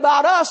to be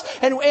about us.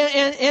 And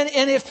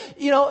if,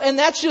 and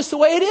that's just the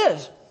way it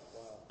is.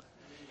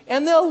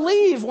 And they'll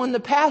leave when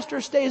the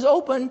pastor stays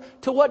open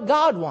to what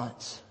God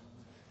wants.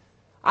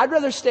 I'd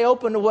rather stay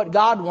open to what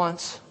God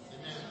wants.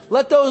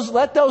 Let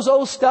those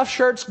old stuffed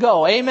shirts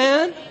go.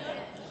 Amen?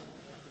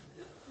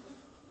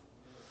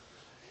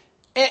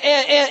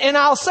 And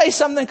I'll say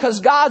something because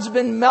God's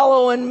been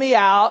mellowing me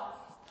out.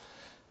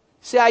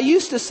 See, I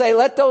used to say,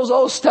 let those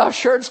old stuffed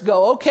shirts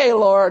go. Okay,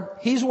 Lord,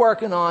 He's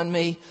working on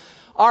me.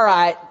 All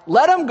right,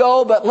 let them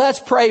go, but let's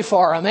pray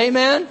for them.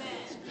 Amen?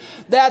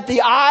 That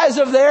the eyes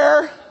of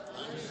their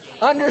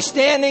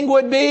understanding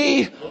would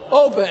be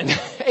open.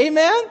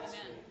 Amen?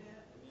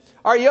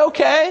 Are you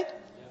okay?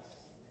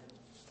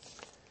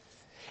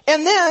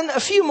 And then a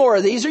few more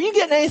of these. Are you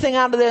getting anything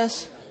out of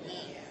this?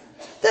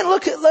 Then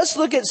let's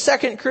look at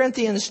 2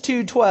 Corinthians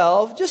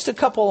 2:12. Just a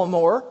couple of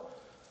more.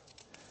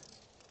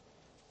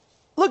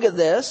 Look at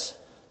this.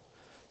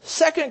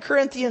 2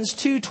 Corinthians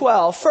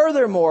 2:12.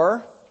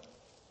 Furthermore,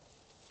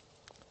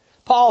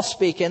 Paul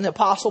speaking, the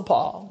Apostle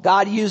Paul.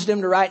 God used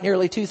him to write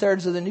nearly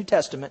 2/3 of the New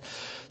Testament.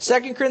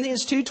 2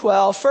 Corinthians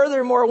 2:12.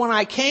 Furthermore, when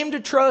I came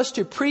to Troas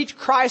to preach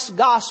Christ's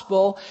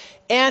gospel,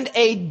 and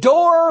a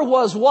door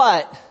was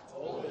what?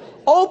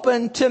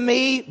 Open to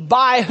me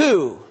by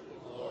who?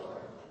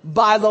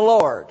 By the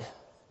Lord.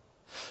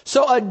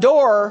 So a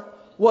door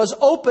was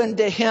opened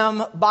to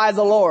him by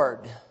the Lord.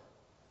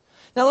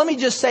 Now let me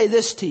just say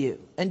this to you,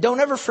 and don't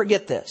ever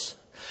forget this.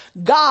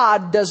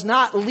 God does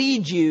not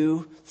lead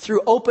you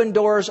through open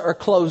doors or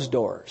closed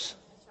doors.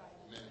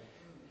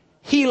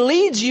 He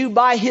leads you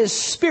by His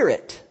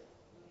Spirit.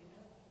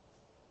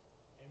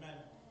 Amen.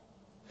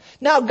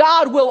 Now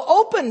God will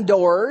open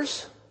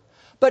doors,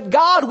 but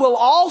God will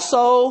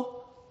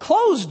also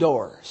close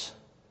doors.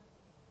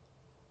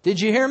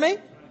 Did you hear me?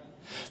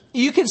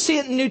 You can see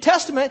it in the New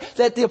Testament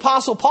that the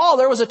Apostle Paul,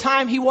 there was a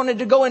time he wanted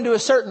to go into a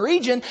certain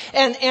region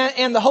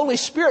and the Holy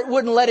Spirit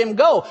wouldn't let him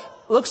go.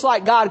 Looks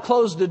like God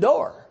closed the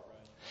door.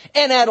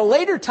 And at a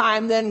later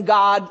time, then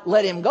God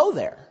let him go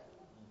there.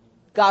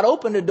 God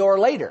opened a door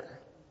later.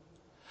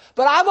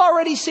 But I've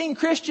already seen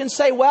Christians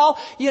say, well,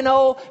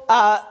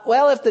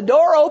 if the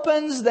door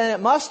opens, then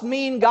it must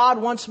mean God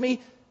wants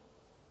me.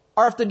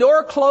 Or if the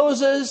door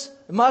closes,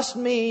 it must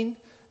mean.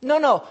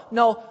 No.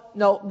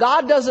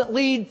 God doesn't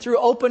lead through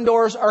open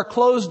doors or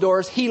closed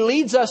doors. He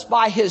leads us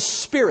by His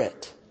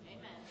Spirit.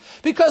 Amen.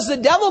 Because the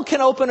devil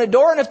can open a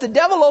door, and if the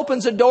devil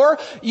opens a door,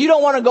 you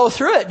don't want to go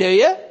through it, do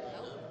you?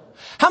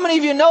 How many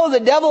of you know the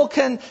devil or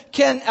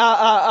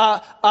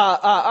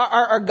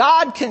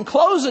God can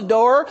close a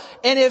door,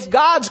 and if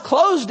God's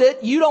closed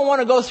it, you don't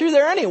want to go through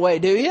there anyway,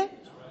 do you?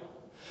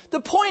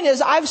 The point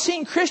is, I've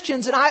seen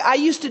Christians, and I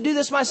used to do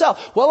this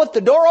myself. Well, if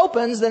the door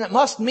opens, then it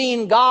must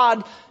mean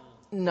God.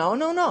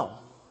 No.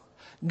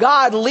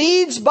 God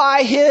leads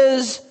by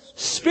His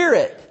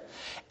Spirit.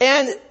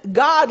 And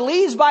God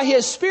leads by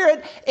His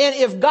Spirit. And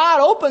if God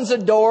opens a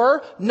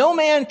door, no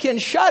man can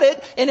shut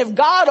it. And if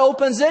God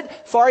opens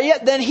it for you,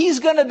 then He's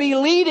going to be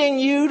leading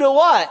you to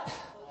what?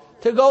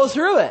 To go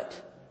through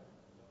it.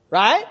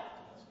 Right?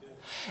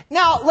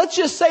 Now, let's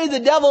just say the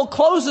devil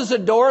closes a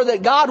door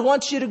that God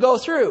wants you to go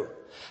through.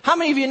 How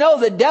many of you know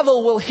the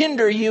devil will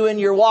hinder you in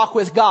your walk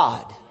with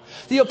God?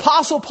 The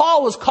Apostle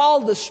Paul was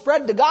called to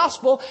spread the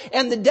gospel,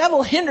 and the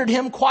devil hindered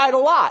him quite a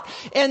lot.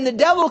 And the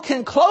devil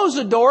can close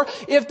a door.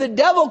 If the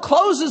devil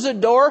closes a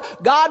door,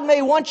 God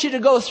may want you to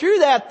go through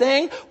that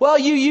thing. Well,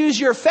 you use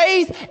your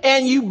faith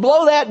and you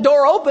blow that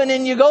door open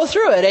and you go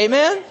through it.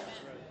 Amen?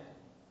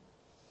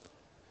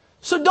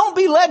 So don't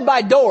be led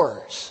by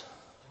doors.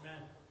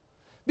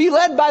 Be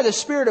led by the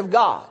Spirit of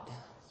God.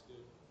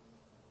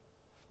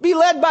 Be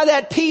led by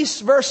that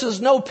peace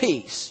versus no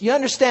peace. You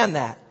understand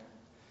that?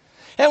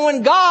 And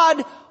when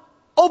God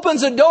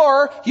opens a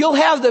door, you'll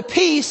have the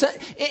peace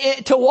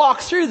to walk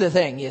through the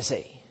thing, you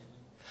see.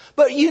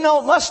 But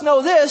must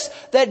know this,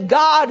 that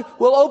God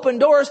will open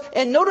doors.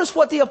 And notice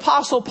what the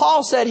Apostle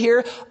Paul said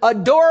here. A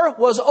door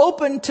was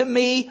opened to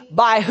me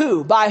by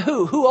who? By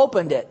who? Who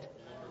opened it?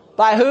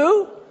 By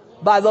who?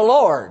 By the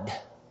Lord.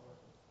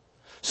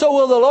 So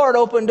will the Lord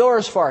open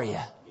doors for you?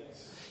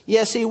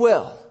 Yes, He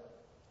will.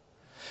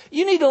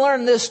 You need to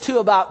learn this too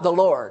about the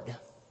Lord.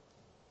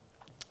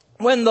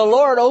 When the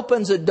Lord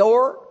opens a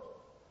door,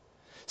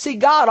 see,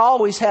 God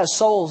always has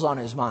souls on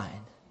His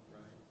mind.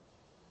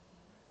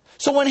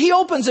 So when He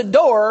opens a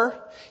door,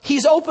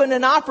 He's opened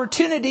an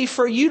opportunity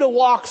for you to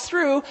walk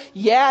through.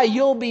 Yeah,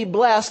 you'll be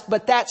blessed,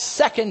 but that's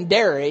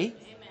secondary.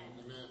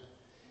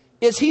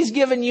 Is He's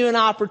given you an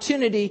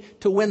opportunity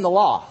to win the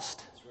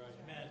lost.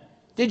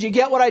 Did you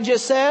get what I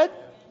just said?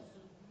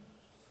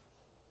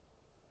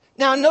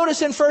 Now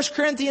notice in 1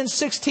 Corinthians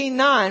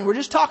 16:9, we're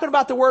just talking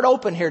about the word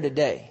open here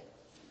today.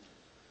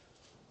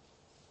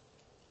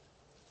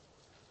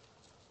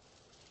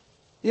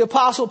 The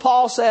Apostle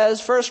Paul says,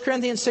 1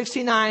 Corinthians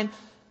 16:9,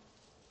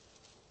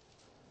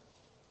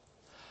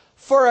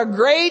 for a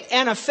great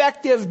and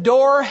effective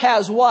door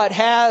has what?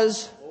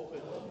 Has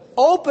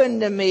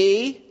opened to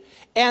me,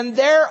 and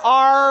there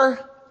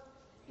are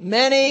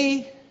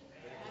many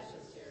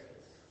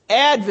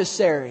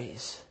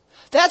adversaries.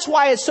 That's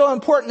why it's so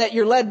important that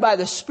you're led by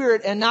the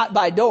Spirit and not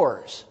by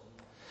doors.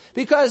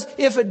 Because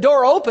if a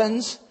door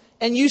opens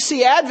and you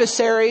see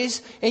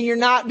adversaries and you're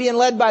not being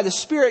led by the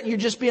Spirit, you're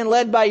just being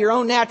led by your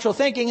own natural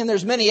thinking, and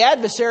there's many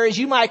adversaries,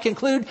 you might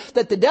conclude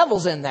that the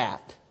devil's in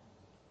that.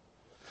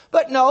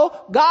 But no,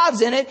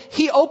 God's in it.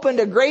 He opened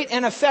a great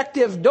and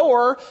effective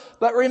door.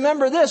 But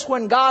remember this,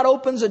 when God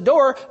opens a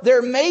door,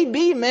 there may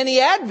be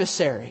many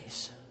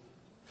adversaries.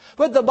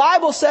 But the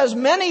Bible says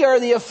many are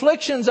the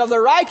afflictions of the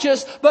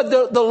righteous, but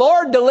the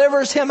Lord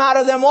delivers him out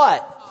of them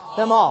what?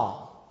 Them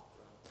all.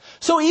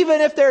 So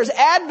even if there's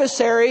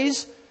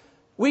adversaries,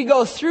 we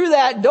go through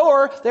that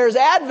door, there's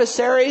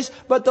adversaries,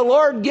 but the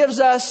Lord gives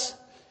us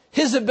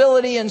His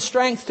ability and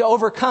strength to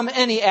overcome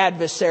any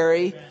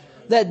adversary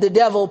that the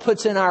devil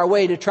puts in our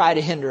way to try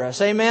to hinder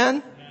us.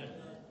 Amen?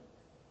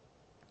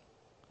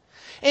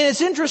 And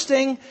it's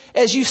interesting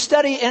as you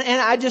study,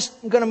 and I just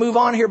going to move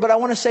on here, but I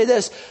want to say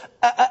this.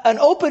 An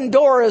open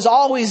door is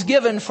always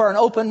given for an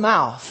open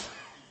mouth.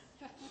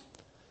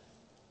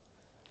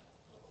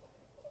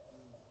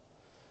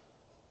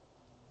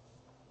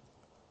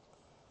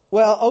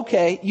 Well,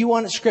 okay, you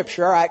want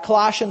scripture. All right,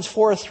 Colossians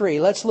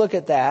 4:3. Let's look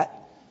at that.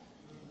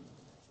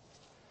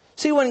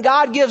 See, when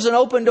God gives an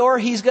open door,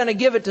 He's going to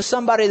give it to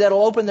somebody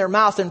that'll open their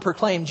mouth and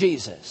proclaim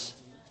Jesus.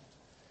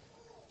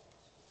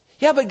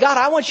 Yeah, but God,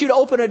 I want you to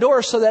open a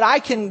door so that I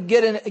can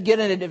get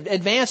an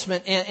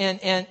advancement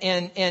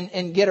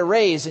and get a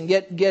raise and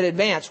get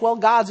advanced. Well,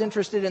 God's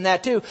interested in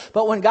that too.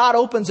 But when God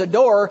opens a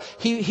door,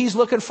 He's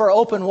looking for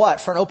open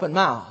what? For an open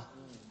mouth.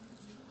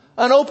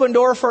 An open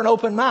door for an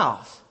open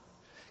mouth.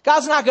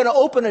 God's not going to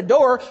open a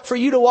door for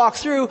you to walk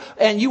through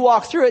and you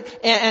walk through it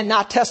and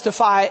not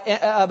testify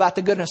about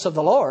the goodness of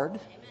the Lord.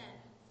 Amen.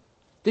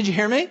 Did you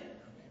hear me? Amen.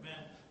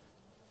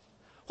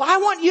 Well, I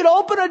want you to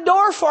open a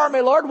door for me,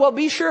 Lord. Well,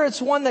 be sure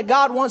it's one that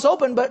God wants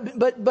open,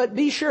 but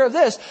be sure of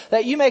this,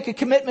 that you make a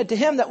commitment to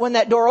Him that when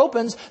that door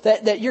opens,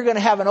 that you're going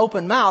to have an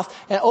open mouth,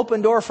 an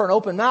open door for an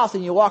open mouth,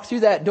 and you walk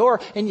through that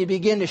door and you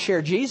begin to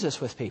share Jesus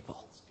with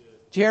people.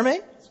 Do you hear me?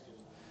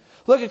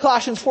 Look at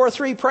Colossians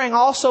 4:3, praying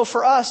also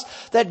for us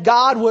that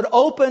God would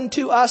open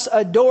to us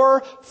a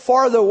door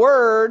for the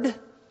Word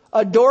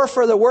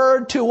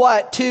to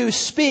what? To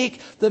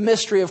speak the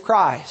mystery of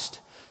Christ.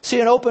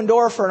 See, an open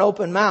door for an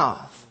open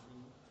mouth.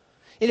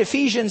 In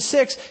Ephesians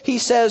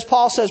 6,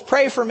 Paul says,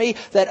 pray for me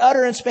that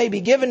utterance may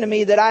be given to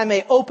me that I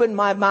may open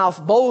my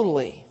mouth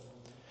boldly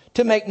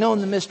to make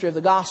known the mystery of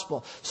the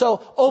gospel.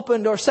 So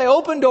open doors. Say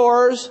open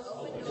doors,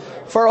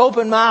 for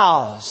open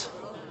mouths.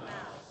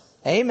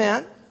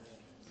 Amen.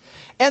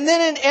 And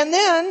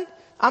then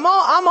I'm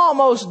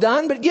almost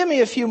done, but give me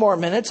a few more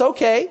minutes.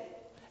 Okay.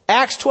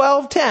 Acts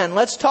 12:10.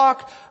 Let's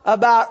talk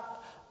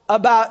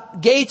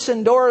about gates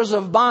and doors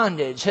of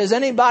bondage. Has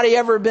anybody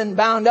ever been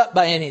bound up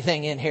by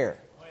anything in here?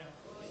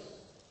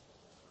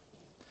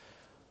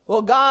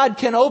 Well, God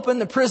can open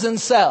the prison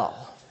cell.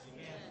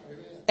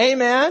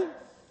 Amen.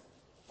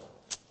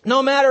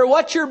 No matter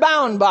what you're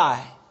bound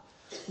by,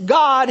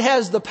 God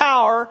has the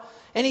power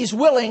and He's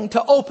willing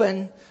to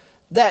open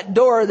that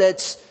door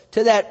that's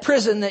to that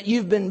prison that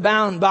you've been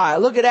bound by.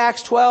 Look at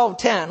Acts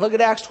 12:10. Look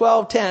at Acts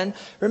 12:10.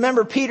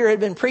 Remember, Peter had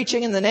been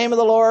preaching in the name of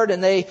the Lord,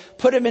 and they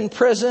put him in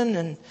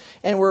prison,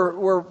 and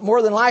were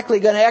more than likely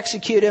going to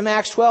execute him.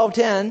 Acts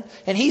 12:10,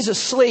 and he's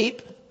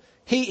asleep.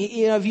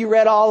 If you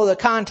read all of the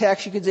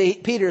context, you could see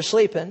Peter's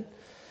sleeping,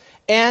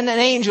 and an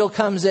angel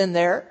comes in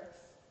there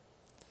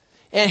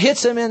and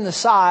hits him in the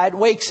side,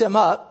 wakes him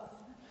up.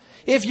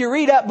 If you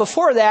read up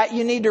before that,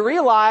 you need to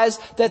realize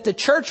that the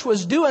church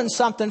was doing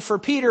something for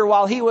Peter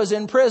while he was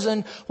in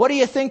prison. What do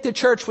you think the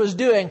church was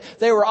doing?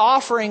 They were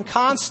offering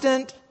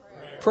constant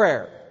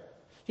prayer.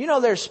 You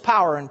know there's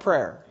power in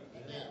prayer.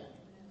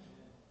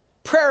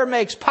 Prayer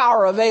makes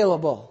power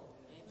available.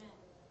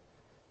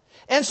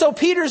 And so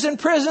Peter's in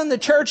prison, the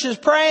church is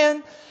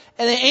praying,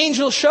 and the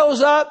angel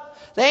shows up.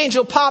 The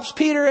angel pops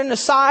Peter in the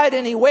side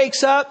and he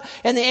wakes up,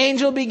 and the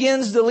angel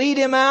begins to lead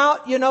him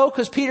out,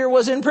 because Peter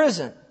was in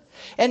prison.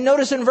 And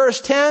notice in verse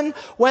 10,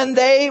 when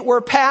they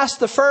were past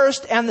the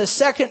first and the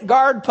second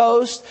guard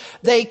post,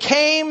 they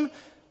came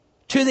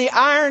to the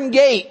iron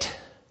gate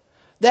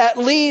that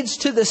leads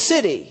to the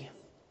city,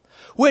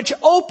 which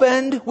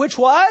opened, which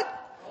what?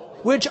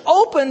 Which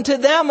opened to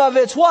them of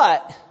its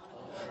what?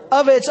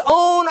 Of its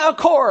own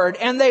accord.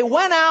 And they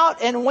went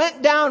out and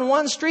went down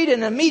one street,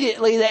 and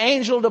immediately the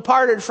angel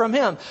departed from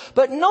him.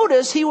 But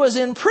notice he was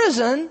in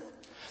prison.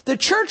 The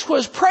church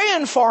was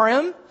praying for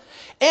him.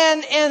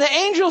 And the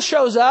angel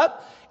shows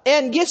up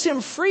and gets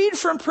him freed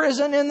from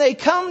prison. And they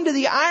come to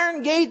the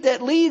iron gate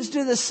that leads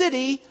to the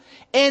city.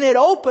 And it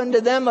opened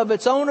to them of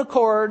its own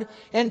accord.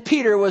 And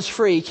Peter was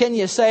free. Can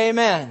you say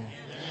amen?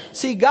 Amen.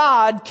 See,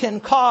 God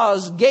can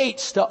cause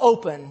gates to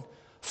open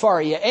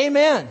for you.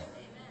 Amen.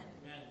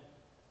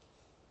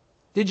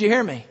 Did you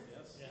hear me?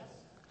 Yes.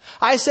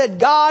 I said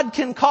God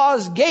can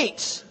cause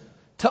gates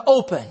to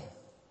open.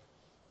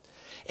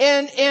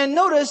 And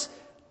notice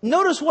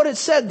what it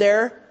said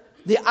there.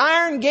 The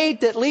iron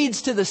gate that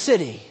leads to the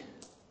city.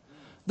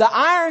 The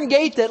iron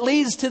gate that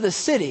leads to the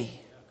city.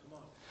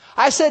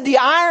 I said the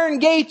iron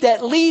gate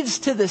that leads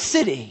to the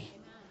city.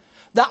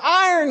 The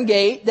iron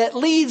gate that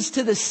leads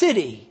to the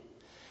city.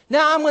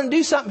 Now I'm going to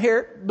do something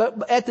here,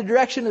 but at the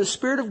direction of the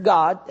Spirit of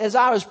God, as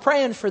I was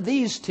praying for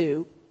these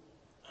two.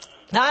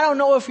 Now, I don't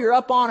know if you're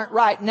up on it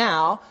right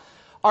now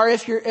or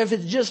if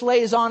it just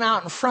lays on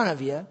out in front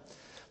of you.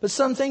 But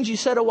some things you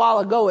said a while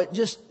ago,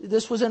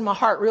 this was in my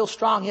heart real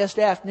strong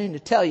yesterday afternoon to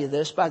tell you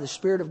this by the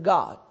Spirit of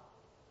God.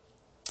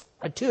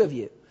 Or two of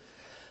you.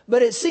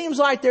 But it seems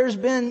like there's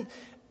been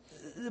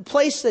the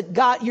place that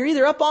God, you're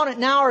either up on it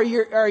now or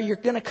you're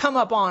going to come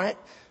up on it.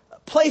 A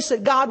place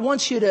that God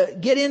wants you to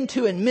get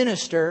into and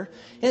minister.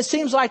 And it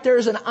seems like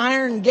there's an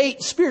iron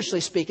gate,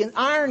 spiritually speaking,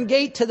 iron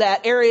gate to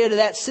that area, to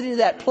that city, to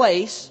that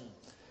place.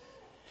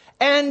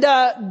 And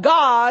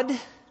God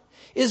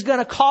is going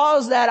to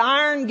cause that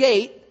iron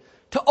gate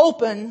to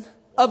open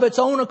of its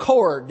own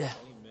accord.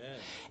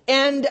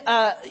 Amen. And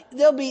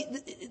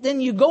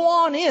then you go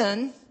on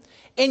in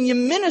and you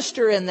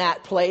minister in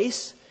that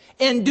place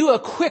and do a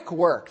quick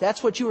work.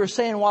 That's what you were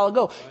saying a while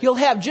ago. You'll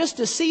have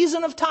just a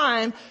season of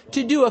time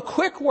to do a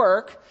quick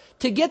work,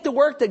 to get the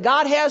work that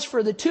God has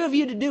for the two of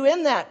you to do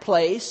in that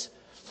place.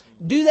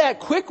 Do that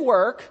quick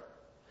work.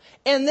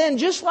 And then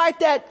just like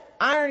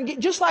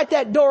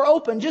that door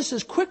opened, just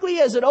as quickly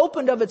as it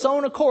opened of its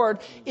own accord,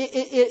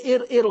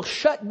 it'll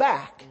shut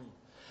back.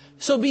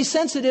 So be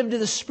sensitive to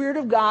the Spirit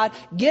of God.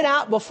 Get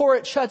out before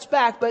it shuts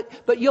back,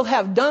 but you'll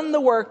have done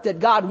the work that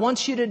God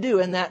wants you to do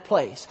in that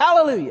place.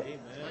 Hallelujah. Amen.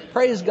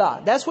 Praise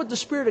God. That's what the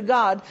Spirit of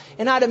God,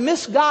 and I'd have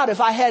missed God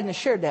if I hadn't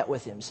shared that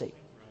with him, see,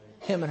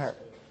 him and her.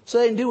 So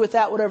they can do with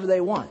that whatever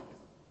they want.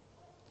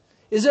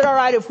 Is it all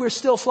right if we're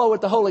still flow with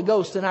the Holy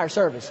Ghost in our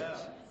services?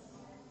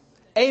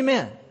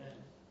 Amen.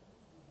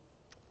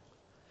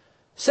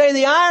 Say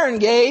the iron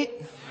gate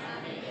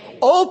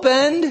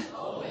opened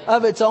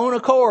of its own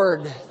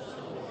accord.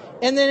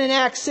 And then in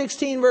Acts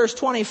 16 verse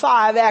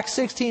 25,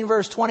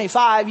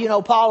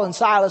 Paul and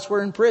Silas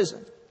were in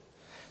prison.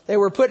 They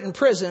were put in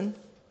prison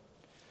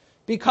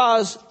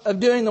because of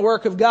doing the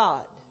work of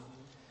God.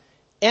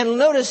 And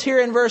notice here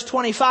in verse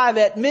 25,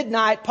 at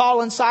midnight,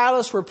 Paul and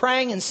Silas were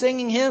praying and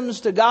singing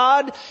hymns to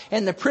God,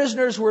 and the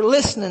prisoners were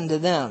listening to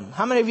them.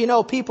 How many of you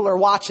know people are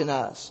watching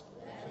us?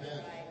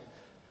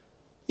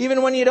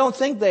 Even when you don't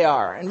think they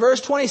are. In verse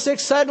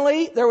 26,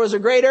 suddenly there was a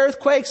great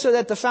earthquake so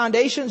that the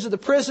foundations of the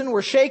prison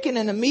were shaken,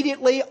 and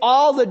immediately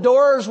all the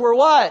doors were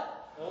what?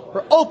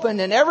 Were opened,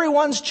 and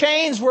everyone's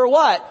chains were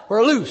what?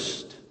 Were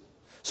loosed.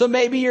 So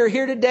maybe you're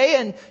here today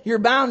and you're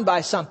bound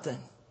by something.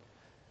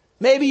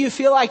 Maybe you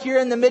feel like you're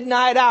in the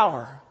midnight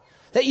hour.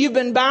 That you've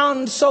been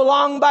bound so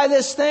long by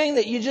this thing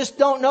that you just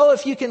don't know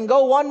if you can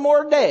go one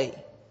more day.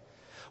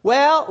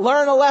 Well,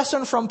 learn a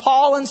lesson from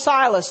Paul and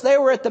Silas. They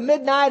were at the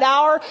midnight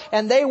hour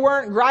and they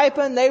weren't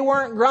griping, they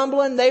weren't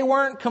grumbling, they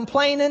weren't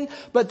complaining,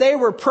 but they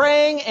were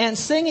praying and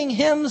singing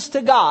hymns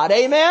to God.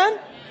 Amen?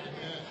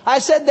 I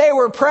said they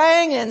were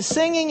praying and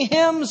singing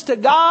hymns to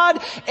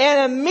God,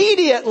 and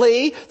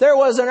immediately there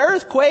was an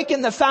earthquake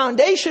and the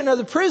foundation of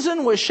the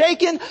prison was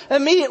shaken.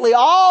 Immediately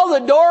all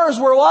the doors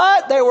were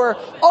what? They were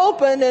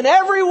opened and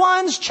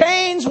everyone's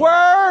chains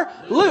were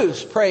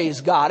loose.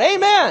 Praise God.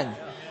 Amen.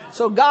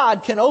 So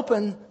God can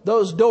open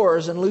those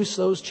doors and loose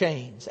those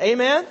chains.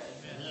 Amen?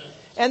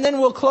 And then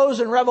we'll close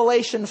in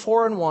Revelation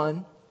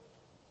 4:1.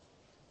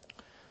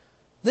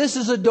 This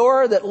is a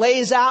door that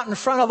lays out in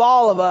front of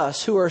all of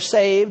us who are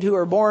saved, who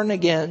are born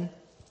again.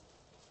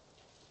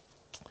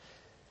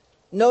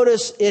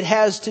 Notice it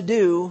has to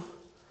do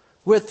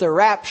with the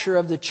rapture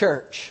of the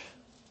church.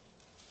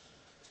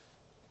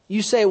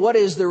 You say, what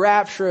is the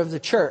rapture of the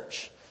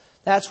church?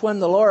 That's when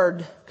the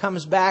Lord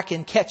comes back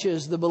and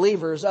catches the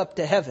believers up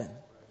to heaven.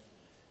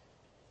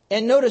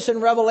 And notice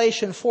in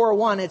Revelation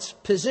 4:1, it's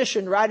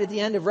positioned right at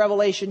the end of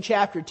Revelation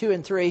chapter 2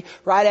 and 3,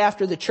 right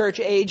after the church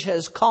age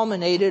has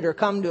culminated or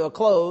come to a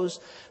close.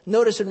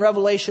 Notice in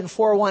Revelation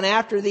 4:1,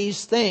 after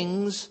these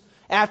things,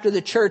 after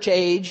the church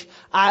age,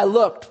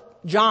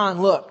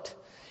 John looked,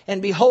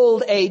 and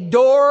behold, a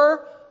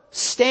door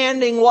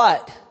standing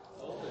what?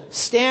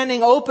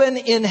 Standing open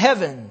in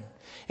heaven.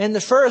 And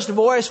the first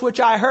voice which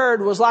I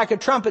heard was like a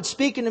trumpet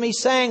speaking to me,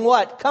 saying,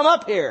 what? Come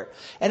up here,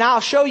 and I'll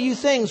show you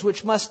things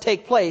which must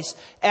take place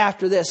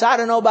after this. I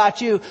don't know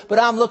about you, but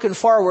I'm looking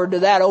forward to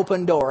that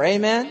open door.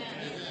 Amen?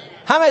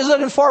 How many's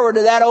looking forward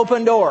to that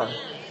open door?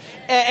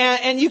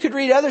 And you could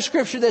read other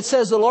scripture that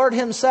says the Lord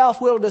himself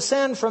will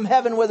descend from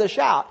heaven with a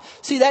shout.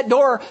 See, that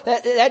door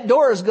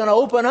is going to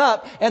open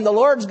up, and the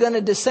Lord's going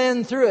to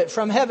descend through it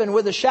from heaven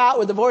with a shout,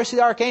 with the voice of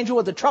the archangel,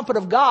 with the trumpet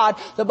of God.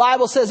 The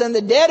Bible says, and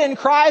the dead in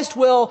Christ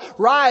will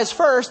rise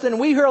first, and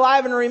we who are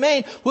alive and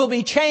remain will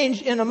be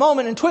changed in a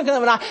moment, in twinkling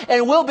of an eye,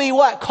 and we'll be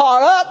what?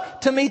 Caught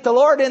up to meet the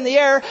Lord in the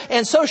air,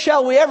 and so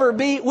shall we ever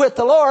be with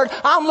the Lord.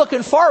 I'm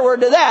looking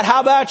forward to that.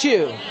 How about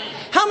you?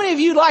 How many of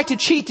you like to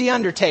cheat the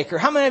undertaker?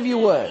 How many of you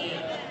would?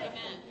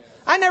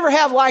 I never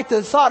have liked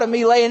the thought of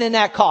me laying in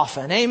that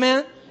coffin.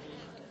 Amen?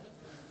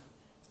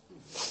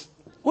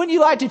 Wouldn't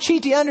you like to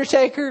cheat the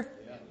undertaker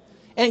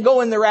and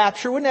go in the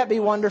rapture? Wouldn't that be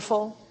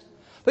wonderful?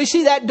 But you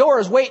see, that door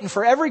is waiting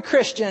for every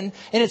Christian,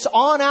 and it's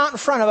on out in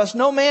front of us.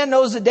 No man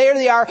knows the day or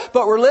the hour,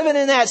 but we're living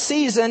in that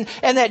season,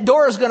 and that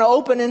door is going to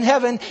open in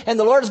heaven, and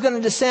the Lord is going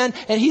to descend,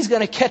 and He's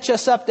going to catch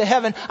us up to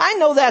heaven. I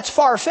know that's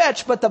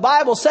far-fetched, but the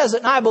Bible says it,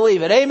 and I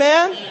believe it.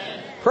 Amen?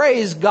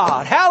 Praise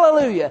God.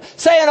 Hallelujah.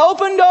 Say an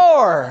open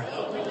door.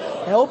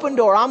 An open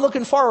door. I'm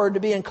looking forward to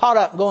being caught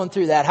up going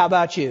through that. How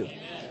about you?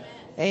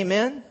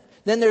 Amen.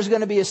 Then there's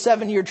going to be a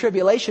 7-year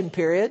tribulation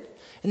period.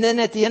 And then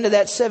at the end of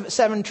that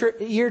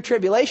 7-year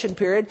tribulation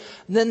period,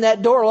 then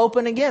that door will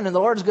open again, and the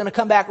Lord's going to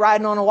come back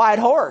riding on a white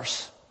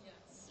horse.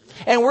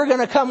 And we're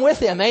going to come with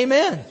Him.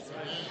 Amen.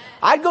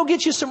 I'd go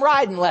get you some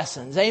riding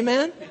lessons.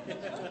 Amen.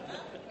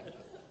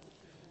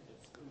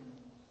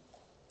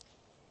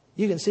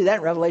 You can see that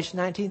in Revelation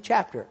 19th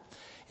chapter.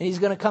 And He's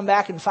going to come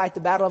back and fight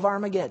the battle of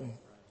Armageddon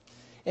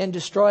and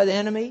destroy the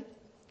enemy.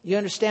 You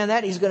understand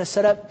that? He's going to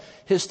set up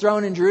His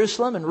throne in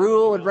Jerusalem and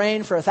rule and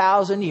reign for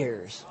 1,000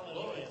 years.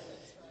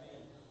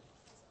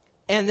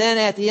 And then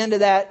at the end of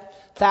that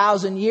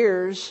 1,000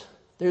 years,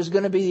 there's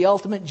going to be the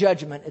ultimate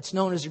judgment. It's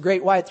known as the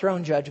Great White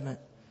Throne Judgment.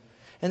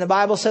 And the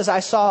Bible says, I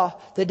saw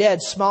the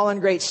dead, small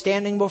and great,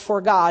 standing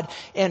before God.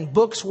 And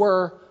books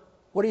were,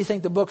 what do you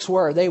think the books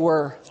were? They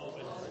were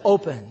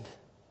opened.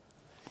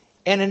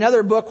 And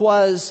another book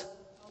was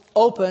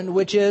opened,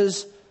 which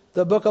is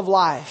the book of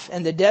life.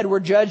 And the dead were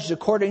judged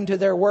according to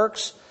their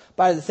works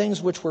by the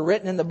things which were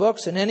written in the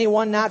books. And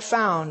anyone not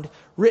found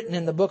written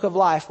in the book of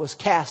life was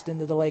cast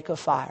into the lake of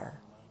fire.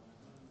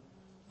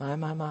 My,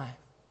 my, my.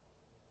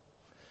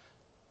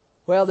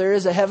 Well, there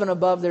is a heaven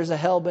above, there's a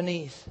hell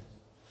beneath.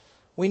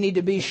 We need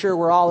to be sure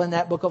we're all in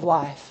that book of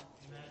life.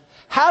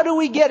 How do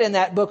we get in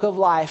that book of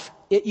life?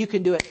 You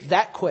can do it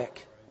that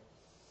quick.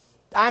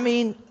 I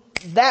mean,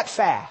 that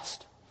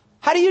fast.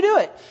 How do you do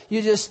it?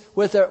 You just,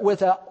 with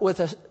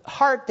a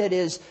heart that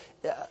is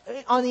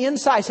on the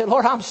inside, say,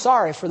 Lord, I'm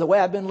sorry for the way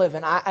I've been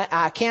living.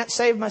 I can't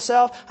save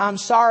myself. I'm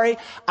sorry.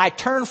 I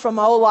turn from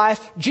my old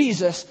life.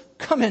 Jesus,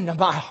 come into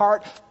my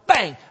heart.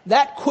 Bang!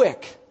 That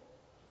quick.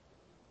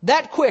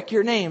 That quick,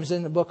 your name's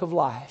in the book of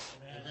life.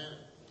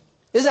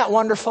 Isn't that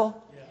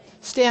wonderful?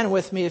 Stand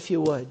with me if you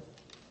would.